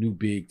what the new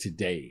big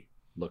today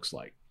looks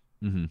like.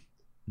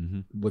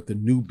 What the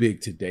new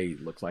big today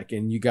looks like.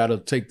 And you got to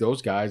take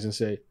those guys and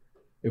say,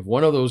 if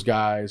one of those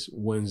guys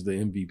wins the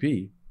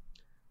MVP,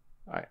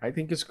 I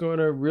think it's going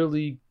to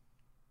really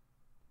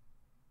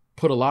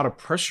put a lot of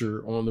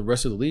pressure on the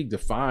rest of the league to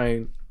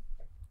find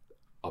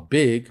a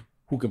big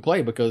who can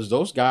play, because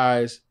those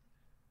guys,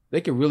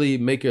 they can really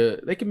make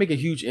a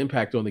huge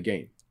impact on the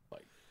game.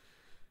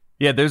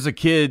 Yeah, there's a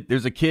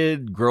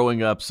kid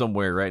growing up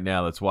somewhere right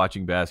now that's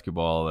watching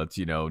basketball that's,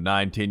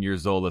 9-10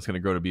 years old, that's going to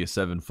grow to be a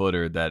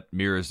 7-footer that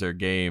mirrors their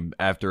game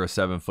after a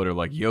 7-footer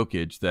like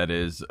Jokic that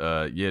is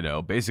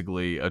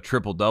basically a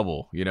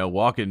triple-double,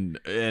 walking,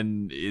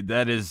 and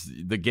that is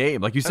the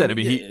game. Like you said,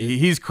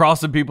 he's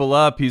crossing people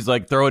up, he's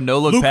like throwing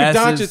no-look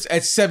passes. Luka Doncic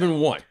at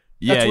 7-1.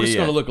 That's what it's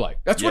going to look like.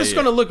 That's what it's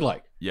going to look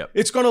like. Yep.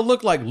 It's going to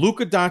look like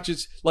Luka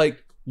Doncic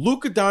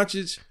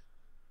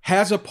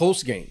has a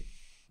post game.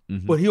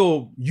 Mm-hmm. But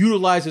he'll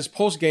utilize his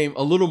post game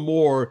a little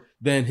more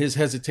than his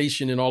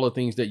hesitation and all the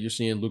things that you're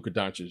seeing Luka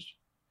Doncic,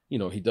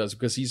 he does,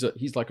 because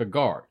he's like a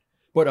guard.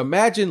 But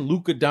imagine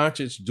Luka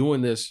Doncic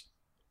doing this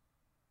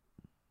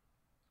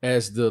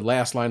as the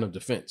last line of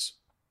defense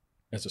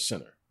as a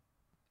center.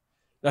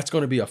 That's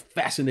going to be a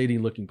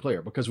fascinating looking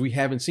player because we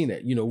haven't seen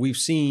that. We've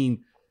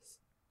seen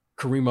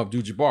Kareem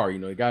Abdul-Jabbar.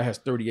 The guy has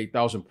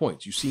 38,000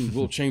 points. You've seen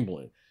Will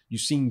Chamberlain. You've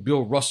seen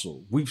Bill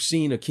Russell. We've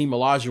seen Akeem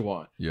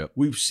Olajuwon. Yep.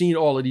 We've seen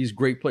all of these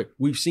great players.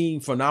 We've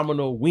seen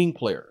phenomenal wing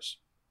players.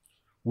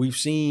 We've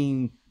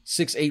seen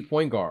 6'8"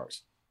 point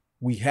guards.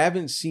 We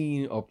haven't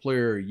seen a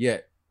player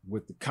yet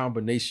with the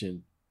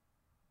combination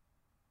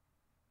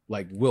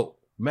like Wilt.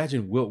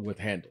 Imagine Wilt with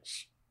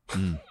handles.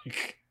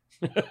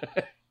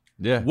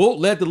 Yeah. Wilt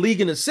led the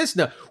league in assists.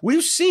 Now,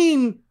 we've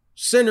seen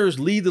centers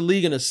lead the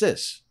league in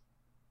assists.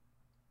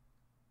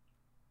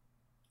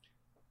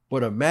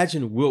 But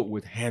imagine Wilt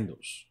with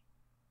handles.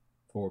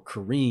 Or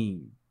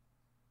Kareem,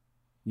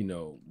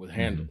 with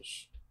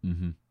handles.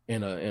 Mm-hmm.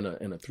 And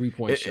a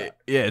 3-point shot.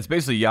 Yeah, it's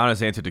basically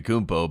Giannis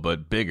Antetokounmpo,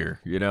 but bigger.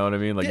 You know what I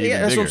mean? Like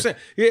even that's bigger. What I'm saying.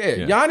 Yeah,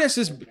 Giannis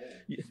is.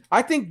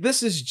 I think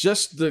this is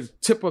just the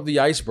tip of the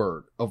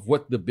iceberg of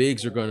what the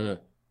bigs are going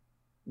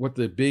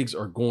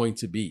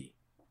to be.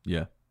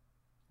 Yeah,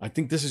 I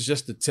think this is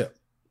just the tip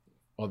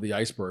of the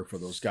iceberg for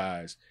those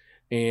guys,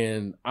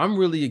 and I'm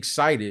really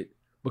excited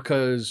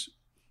because,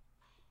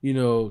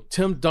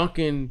 Tim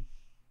Duncan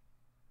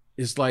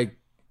is like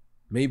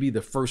maybe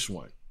the first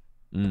one.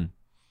 When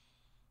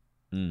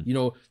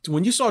you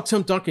saw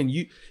Tim Duncan,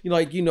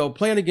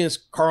 playing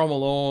against Karl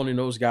Malone and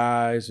those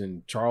guys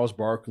and Charles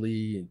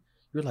Barkley, and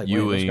you're like, man,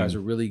 those guys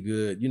are really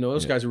good.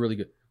 Those guys are really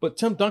good. But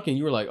Tim Duncan,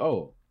 you were like,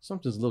 oh,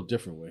 something's a little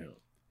different with him.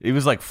 He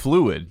was like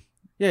fluid.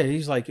 Yeah,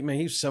 he's like, man,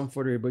 he's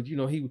 7-footer, but he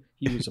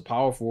was a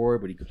power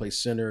forward, but he could play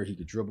center, he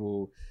could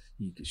dribble,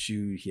 he could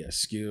shoot, he has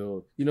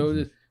skill,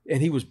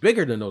 and he was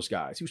bigger than those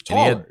guys. He was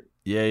taller.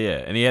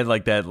 And he had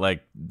like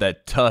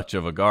that touch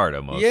of a guard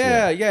almost.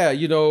 Yeah.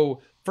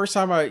 First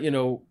time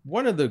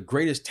one of the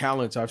greatest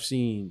talents I've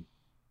seen,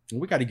 and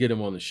we got to get him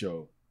on the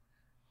show,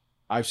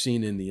 I've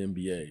seen in the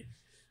NBA.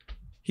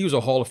 He was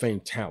a Hall of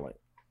Fame talent.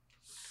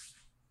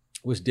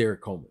 Was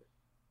Derek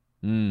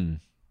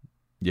Coleman.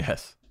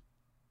 Yes.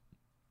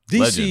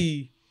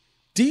 DC,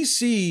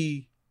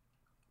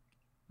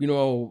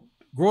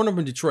 growing up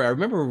in Detroit, I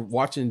remember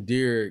watching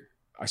Derek.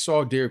 I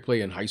saw Derek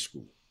play in high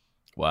school.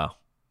 Wow.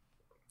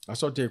 I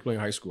saw Derek play in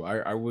high school.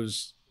 I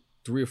was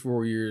 3 or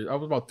 4 years. I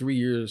was about 3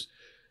 years,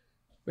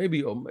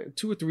 maybe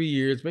 2 or 3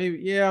 years. Maybe,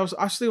 yeah,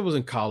 I still was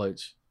in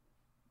college.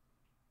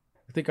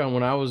 I think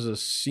when I was a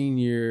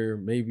senior,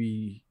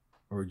 maybe,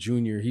 or a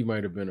junior, he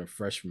might have been a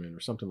freshman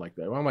or something like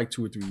that. I'm like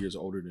 2 or 3 years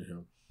older than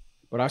him.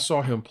 But I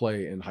saw him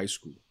play in high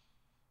school.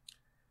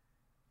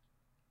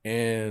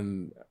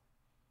 And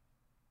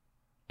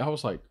I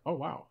was like, oh,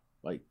 wow.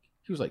 Like,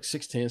 he was like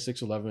 6'10",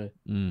 6'11".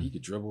 He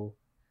could dribble.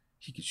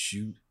 He could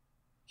shoot.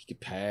 He could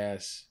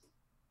pass.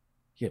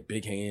 He had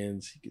big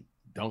hands. He could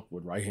dunk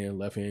with right hand,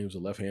 left hand. He was a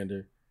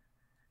left-hander.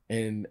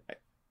 And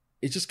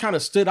it just kind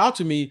of stood out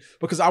to me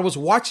because I was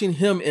watching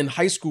him in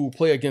high school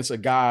play against a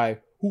guy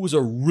who was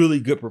a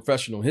really good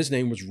professional. His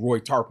name was Roy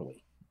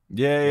Tarpley.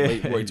 Yeah.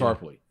 Roy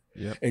Tarpley.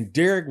 Yeah. And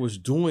Derek was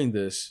doing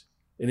this,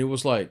 and it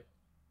was like,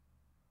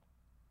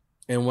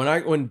 and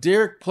when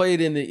Derek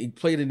played in the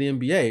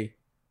NBA,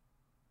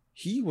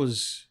 he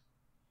was,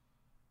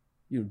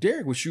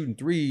 Derek was shooting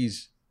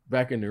threes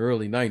back in the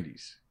early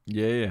 90s.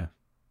 Yeah.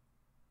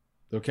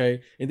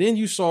 Okay. And then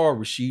you saw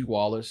Rasheed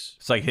Wallace.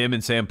 It's like him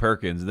and Sam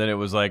Perkins. Then it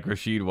was like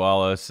Rasheed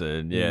Wallace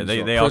and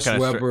they all all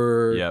kind of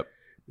Webber,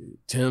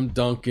 Tim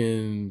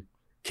Duncan,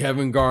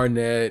 Kevin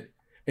Garnett.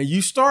 And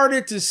you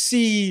started to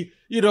see,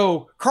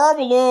 Karl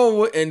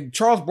Malone and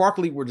Charles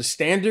Barkley were the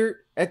standard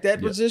at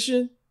that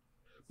position.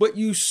 But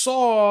you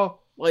saw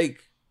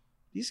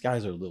these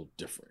guys are a little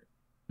different.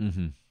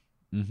 Mm-hmm.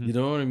 You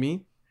know what I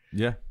mean?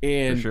 Yeah.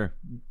 And for sure.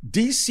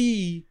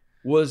 DC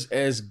was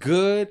as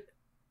good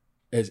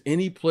as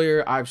any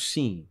player I've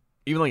seen.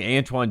 Even like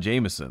Antoine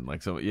Jameson,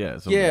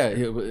 DC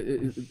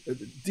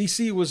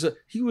was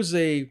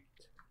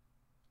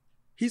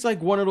he's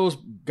like one of those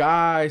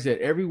guys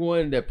that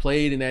everyone that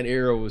played in that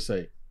era would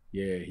say,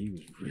 yeah, he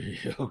was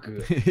real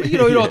good. But, you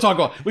don't talk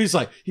about, but he's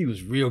like, he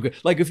was real good.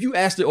 Like if you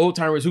ask the old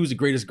timers who's the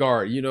greatest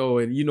guard, and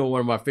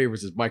one of my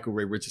favorites is Michael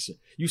Ray Richardson.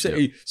 You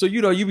say, so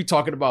you be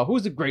talking about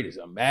who's the greatest?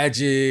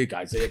 Magic,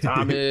 Isaiah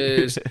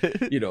Thomas,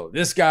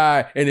 this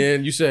guy, and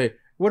then you say,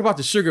 what about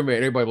the Sugar Man?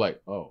 Everybody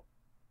like, oh.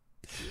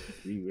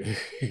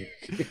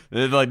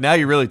 Like, now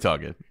you're really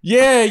talking.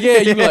 Yeah.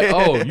 You be like,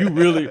 oh, you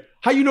really?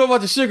 How you know about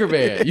the Sugar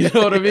Man? You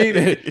know what I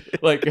mean?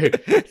 Like,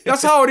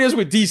 that's how it is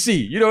with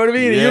DC. You know what I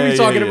mean? And you'll be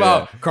talking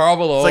about Karl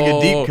Malone. It's like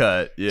a deep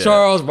cut. Yeah.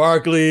 Charles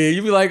Barkley.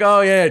 You'll be like,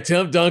 oh yeah,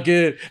 Tim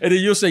Duncan, and then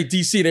you'll say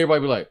DC, and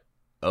everybody be like,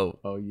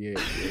 oh yeah.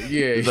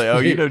 It's like, oh,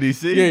 you know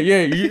DC?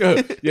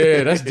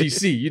 Yeah, that's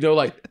DC. You know,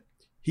 like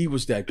he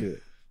was that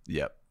good.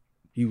 Yep.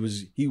 He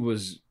was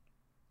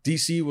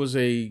DC was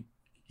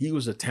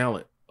a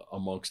talent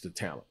amongst the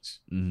talents.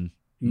 Mm-hmm.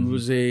 He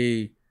was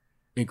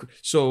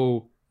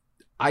so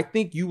I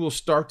think you will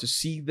start to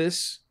see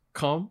this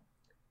come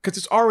because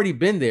it's already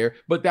been there,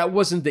 but that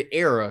wasn't the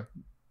era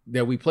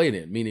that we played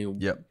in. Meaning,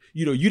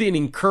 you know, you didn't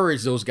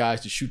encourage those guys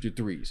to shoot the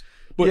threes.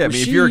 But yeah, I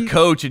mean, if you're a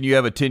coach and you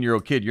have a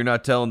 10-year-old kid, you're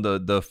not telling the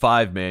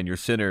 5-man, your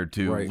center,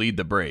 to lead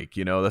the break.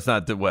 You know, that's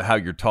not how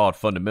you're taught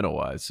fundamental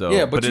wise. So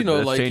yeah, but you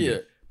know,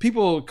 like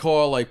people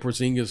call like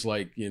Porzingis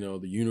like, you know,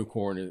 the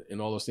unicorn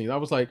and all those things. I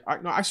was like,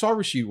 I saw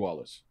Rasheed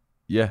Wallace.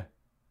 Yeah,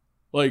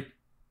 like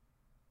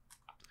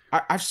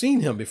I've seen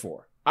him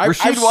before.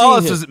 Rasheed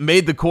Wallace has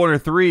made the corner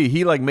three.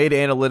 He like made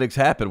analytics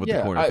happen with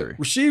the corner three.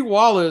 Rasheed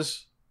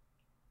Wallace.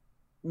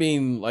 I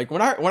mean, like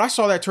when I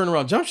saw that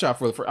turnaround jump shot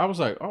for the first, I was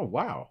like, oh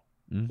wow.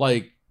 Mm-hmm.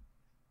 Like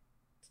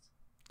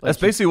that's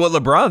basically what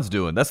LeBron's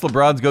doing. That's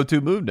LeBron's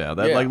go-to move now.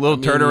 That little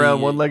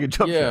turnaround, one-legged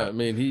jump shot. Yeah, I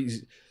mean,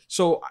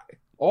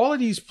 all of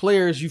these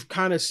players you've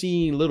kind of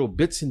seen little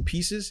bits and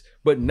pieces,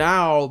 but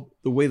now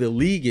the way the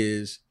league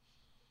is,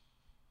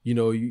 you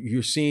know,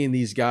 you're seeing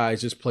these guys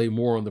just play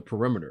more on the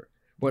perimeter.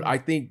 But I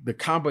think the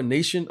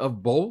combination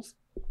of both,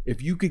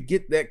 if you could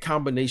get that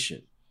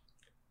combination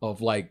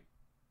of like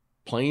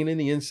playing in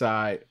the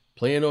inside,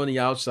 playing on the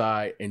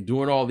outside, and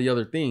doing all the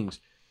other things,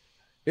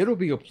 it'll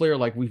be a player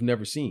like we've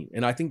never seen.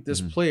 And I think this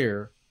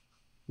player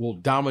will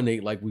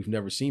dominate like we've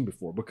never seen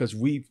before because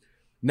we've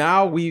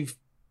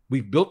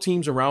built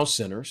teams around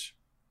centers.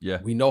 Yeah.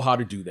 We know how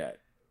to do that.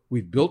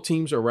 We've built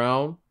teams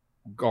around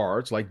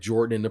guards like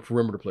Jordan and the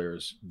perimeter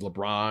players,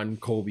 LeBron,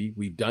 Kobe.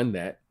 We've done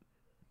that.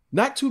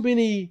 Not too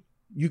many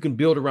you can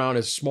build around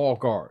as small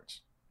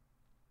guards.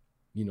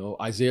 You know,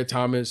 Isaiah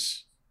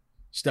Thomas,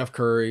 Steph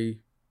Curry,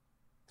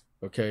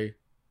 okay?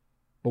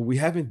 But we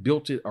haven't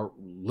built it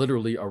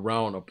literally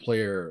around a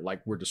player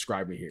like we're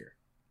describing here.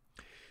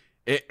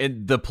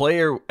 And the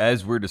player,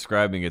 as we're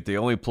describing it, the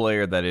only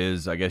player that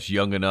is, I guess,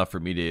 young enough for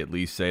me to at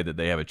least say that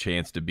they have a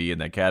chance to be in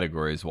that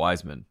category is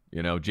Wiseman.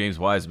 You know, James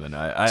Wiseman.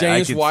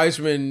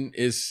 Wiseman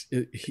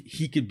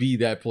he could be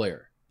that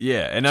player.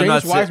 Yeah, and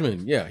James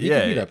Wiseman, he could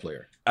be that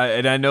player.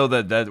 And I know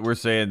that we're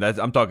saying that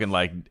I'm talking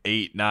like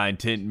 8, 9,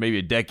 10, maybe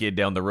a decade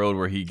down the road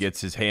where he gets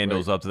his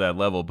handles up to that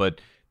level, but.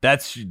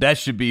 That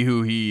should be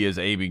who he is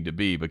aiming to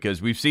be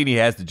because we've seen he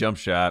has the jump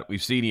shot.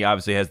 We've seen he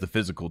obviously has the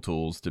physical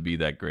tools to be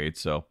that great.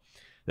 So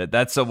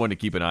that's someone to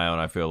keep an eye on,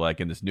 I feel like,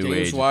 in this new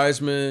age. James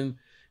Wiseman.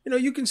 You know,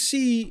 you can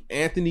see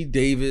Anthony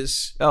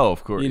Davis. Oh,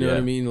 of course. You know what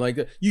I mean?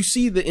 Like you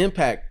see the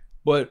impact,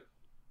 but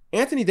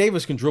Anthony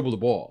Davis can dribble the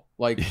ball.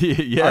 Like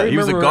he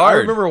was a guard. I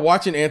remember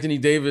watching Anthony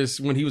Davis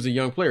when he was a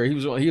young player. He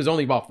was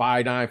only about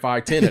 5'9",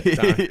 5'10" at the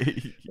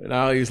time. And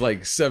now he's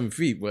like 7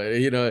 feet. But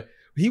you know,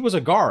 he was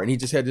a guard and he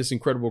just had this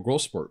incredible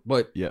growth spurt.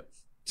 But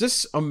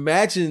just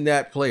imagine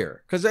that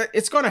player because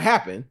it's going to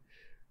happen.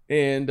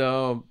 And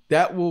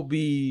that will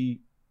be,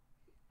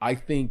 I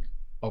think,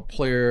 a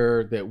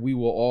player that we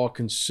will all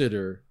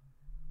consider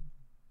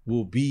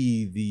will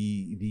be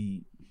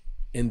the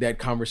in that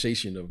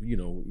conversation of, you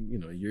know,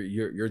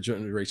 your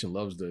generation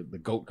loves the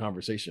GOAT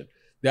conversation.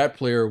 That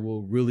player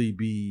will really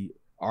be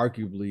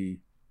arguably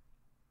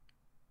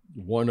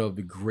one of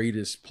the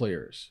greatest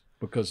players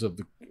because of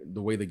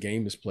the way the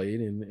game is played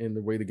and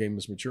the way the game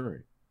is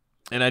maturing.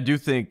 And I do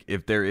think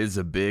if there is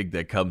a big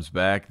that comes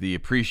back, the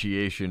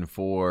appreciation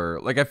for,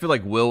 like, I feel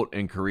like Wilt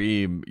and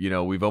Kareem, you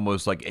know, we've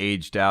almost like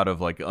aged out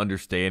of like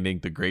understanding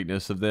the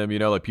greatness of them, you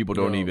know, like people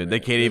don't they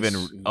can't even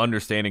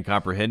understand and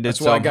comprehend it. That's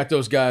why I got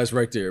those guys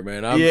right there,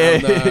 man.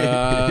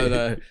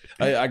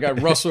 I got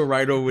Russell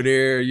right over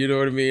there. You know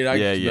what I mean?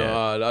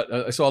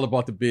 It's all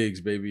about the bigs,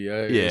 baby.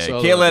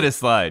 Can't let it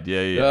slide.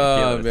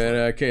 Oh, man,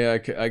 I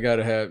can't. I got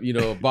to have, you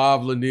know,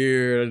 Bob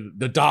Lanier,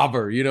 the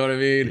Dauber, you know what I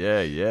mean?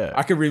 Yeah.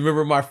 I can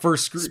remember my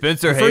first screen.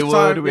 Spencer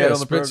Haywood.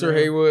 Spencer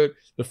Haywood.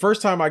 The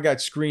first time I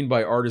got screened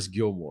by Artis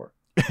Gilmore.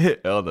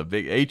 Oh, the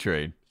big A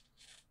train.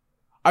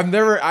 I've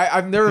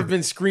never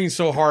been screened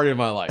so hard in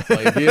my life.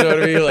 Like, you know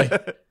what I mean?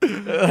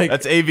 Like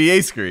that's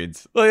AVA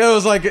screens. Like it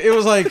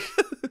was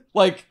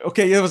like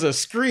okay, it was a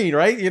screen,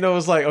 right? You know, it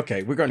was like,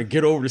 okay, we're gonna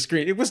get over the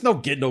screen. It was no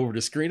getting over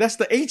the screen. That's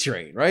the A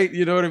train, right?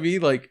 You know what I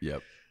mean? Like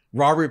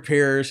Robert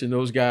Parrish and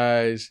those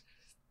guys.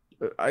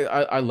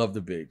 I love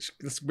the bigs.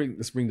 Let's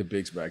bring the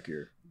bigs back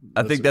here.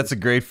 I think that's a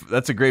great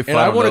and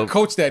I want to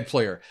coach that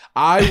player.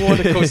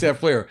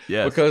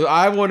 Because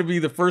I want to be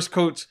the first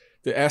coach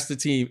to ask the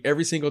team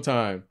every single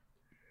time.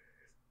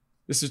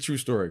 This is a true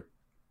story.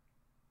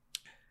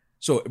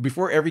 So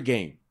before every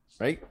game,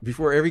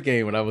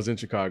 when I was in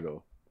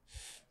Chicago,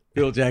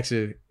 Phil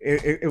Jackson,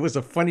 it was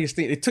the funniest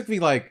thing. It took me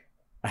like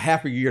a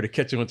half a year to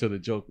catch on to the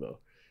joke though.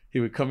 He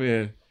would come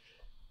in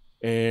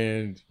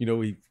And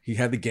he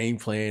had the game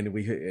plan,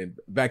 and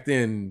back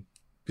then,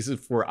 this is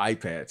before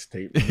iPads.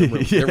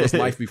 There was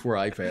life before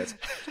iPads.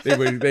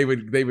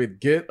 They would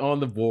get on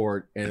the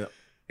board,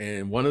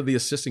 and one of the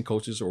assistant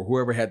coaches or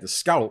whoever had the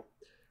scout,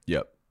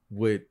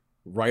 would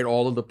write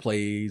all of the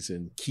plays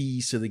and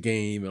keys to the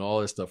game and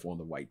all that stuff on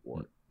the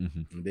whiteboard.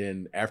 And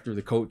then after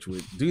the coach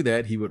would do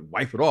that, he would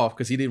wipe it off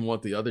because he didn't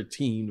want the other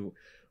team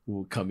who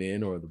would come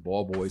in or the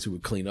ball boys who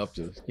would clean up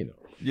to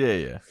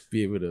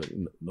be able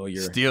to know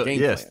your game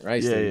plan,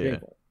 right? Game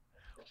plan.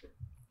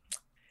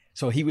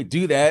 So he would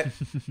do that.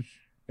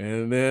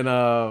 And then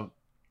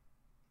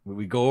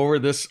we go over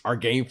our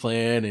game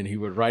plan, and he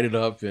would write it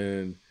up,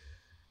 and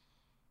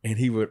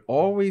he would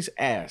always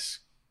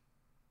ask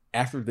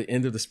after the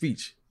end of the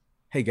speech,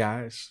 "Hey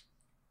guys,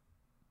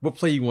 what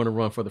play you want to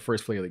run for the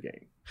first play of the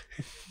game?"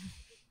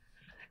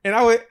 And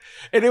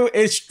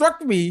it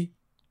struck me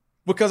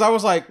because I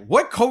was like,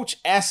 what coach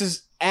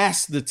asks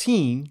the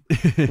team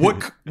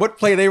what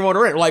play they want to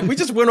run? Like, we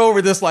just went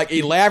over this like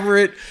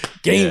elaborate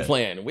game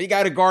plan. We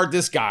got to guard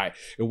this guy,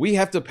 and we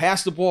have to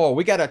pass the ball.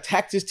 We got to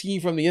attack this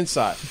team from the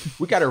inside.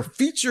 We got to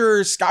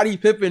feature Scottie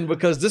Pippen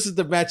because this is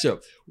the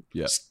matchup.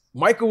 Yeah.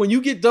 Michael, when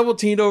you get double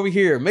teamed over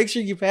here, make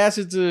sure you pass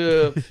it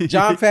to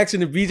John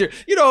Paxson and BJ.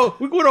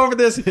 We went over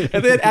this,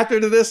 and then after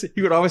this,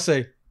 he would always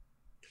say,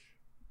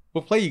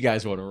 "What play you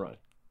guys want to run?"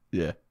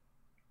 Yeah.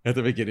 At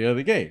the beginning of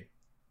the game.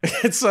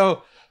 And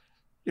so,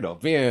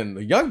 being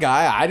a young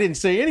guy, I didn't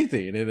say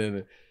anything. And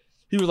then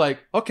he was like,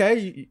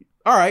 "Okay,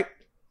 all right,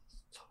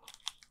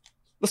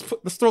 let's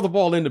throw the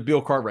ball into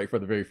Bill Cartwright for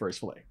the very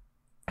first play.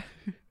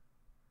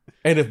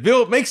 And if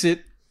Bill makes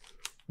it,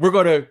 we're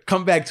going to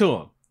come back to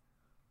him."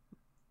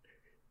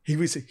 He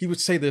would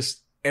say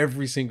this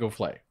every single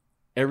play,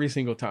 every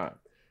single time.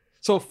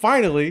 So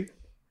finally,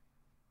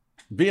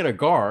 being a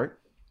guard,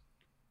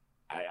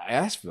 I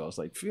asked Phil, I was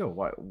like, "Phil,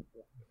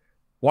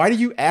 why do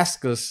you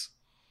ask us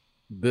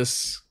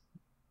this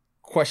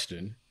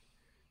question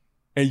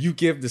and you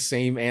give the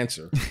same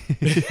answer?"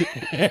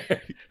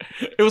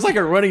 It was like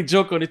a running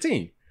joke on the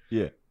team.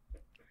 Yeah.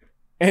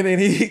 And then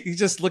he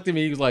just looked at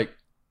me. He was like,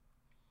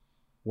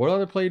 "What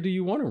other play do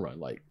you want to run?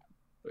 Like,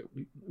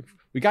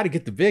 we got to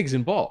get the bigs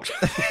involved." You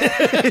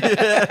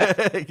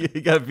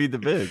got to beat the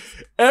bigs.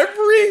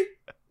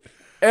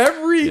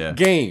 Every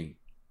game,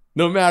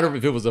 no matter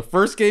if it was the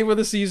first game of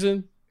the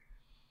season,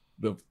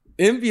 the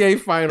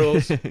NBA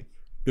Finals,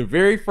 the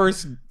very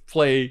first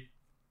play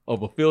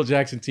of a Phil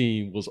Jackson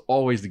team was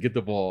always to get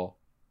the ball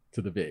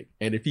to the big.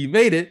 And if he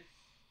made it,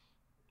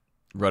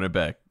 run it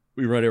back.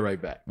 We run it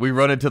right back. We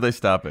run it till they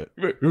stop it.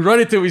 We run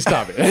it till we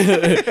stop it.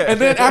 And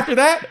then after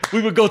that,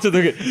 we would go to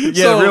the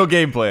real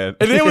game plan.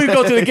 And then we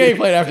go to the game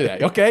plan after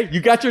that. Okay,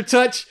 you got your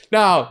touch.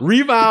 Now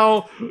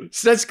rebound,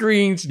 set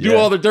screens, do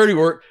all the dirty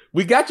work.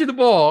 We got you the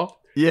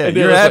ball. Yeah, and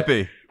you're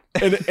happy.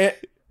 And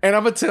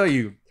I'm gonna tell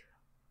you,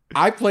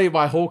 I played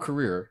my whole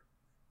career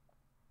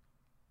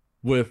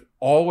with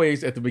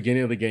always at the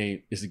beginning of the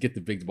game is to get the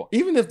big ball.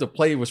 Even if the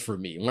play was for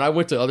me. When I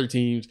went to other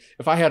teams,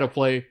 if I had a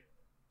play,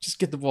 just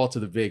get the ball to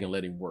the big and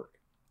let him work.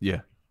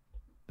 Yeah.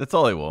 That's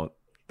all they want.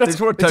 They just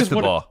want to touch the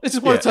ball. They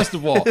just want to touch the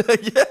ball.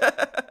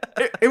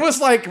 It was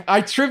like,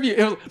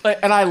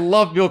 and I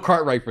love Bill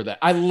Cartwright for that.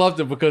 I loved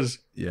him because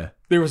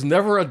there was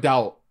never a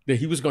doubt that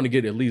he was going to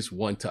get at least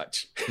one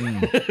touch.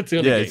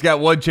 He's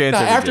got one chance.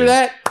 Now, after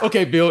that,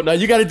 okay, Bill, now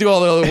you got to do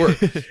all the other work.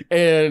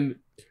 And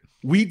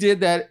we did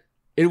that.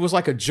 It was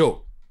like a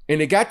joke.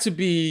 And it got to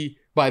be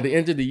by the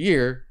end of the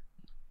year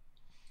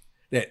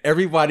that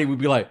everybody would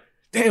be like,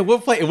 "Damn,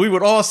 what play?" And we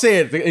would all say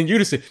it in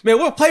unison, "Man,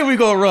 what play we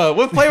gonna run?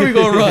 What play we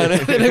gonna run?"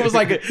 And it was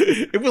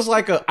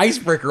like an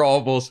icebreaker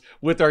almost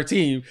with our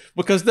team,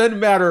 because it doesn't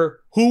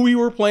matter who we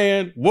were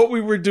playing, what we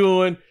were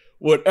doing,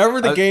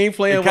 whatever the game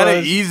plan was. It kind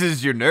of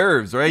eases your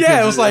nerves, right?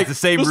 Yeah, it was like it's the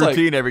same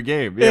routine every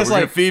game. Yeah, we're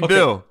gonna feed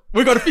Bill.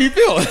 We're gonna feed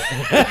Bill.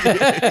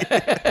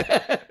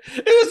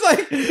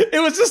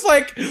 It was just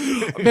like,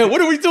 man,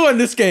 what are we doing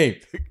this game?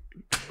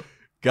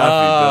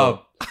 Gotta feed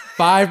Bill.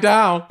 5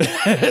 down.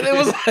 It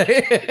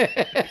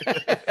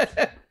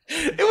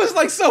was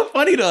like so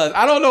funny to us.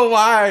 I don't know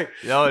why.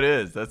 No, it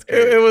is. That's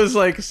good. It was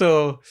like,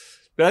 so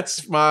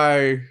that's if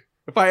I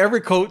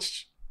ever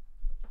coached,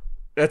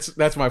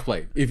 that's my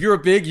play. If you're a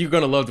big, you're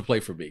gonna love to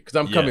play for me because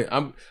I'm coming.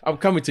 I'm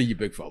coming to you,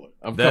 big fella.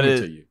 I'm coming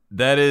to you.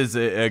 That is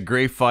a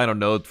great final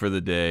note for the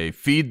day.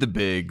 Feed the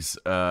bigs.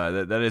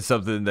 That is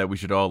something that we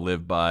should all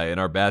live by in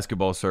our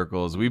basketball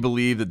circles. We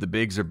believe that the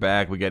bigs are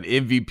back. We got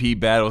MVP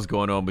battles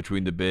going on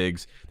between the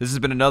bigs. This has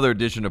been another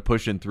edition of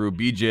Pushing Through.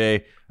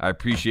 BJ, I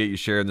appreciate you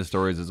sharing the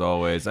stories as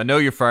always. I know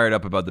you're fired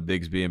up about the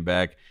bigs being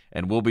back,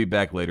 and we'll be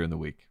back later in the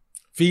week.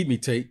 Feed me,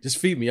 Tate. Just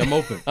feed me. I'm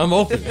open. I'm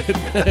open.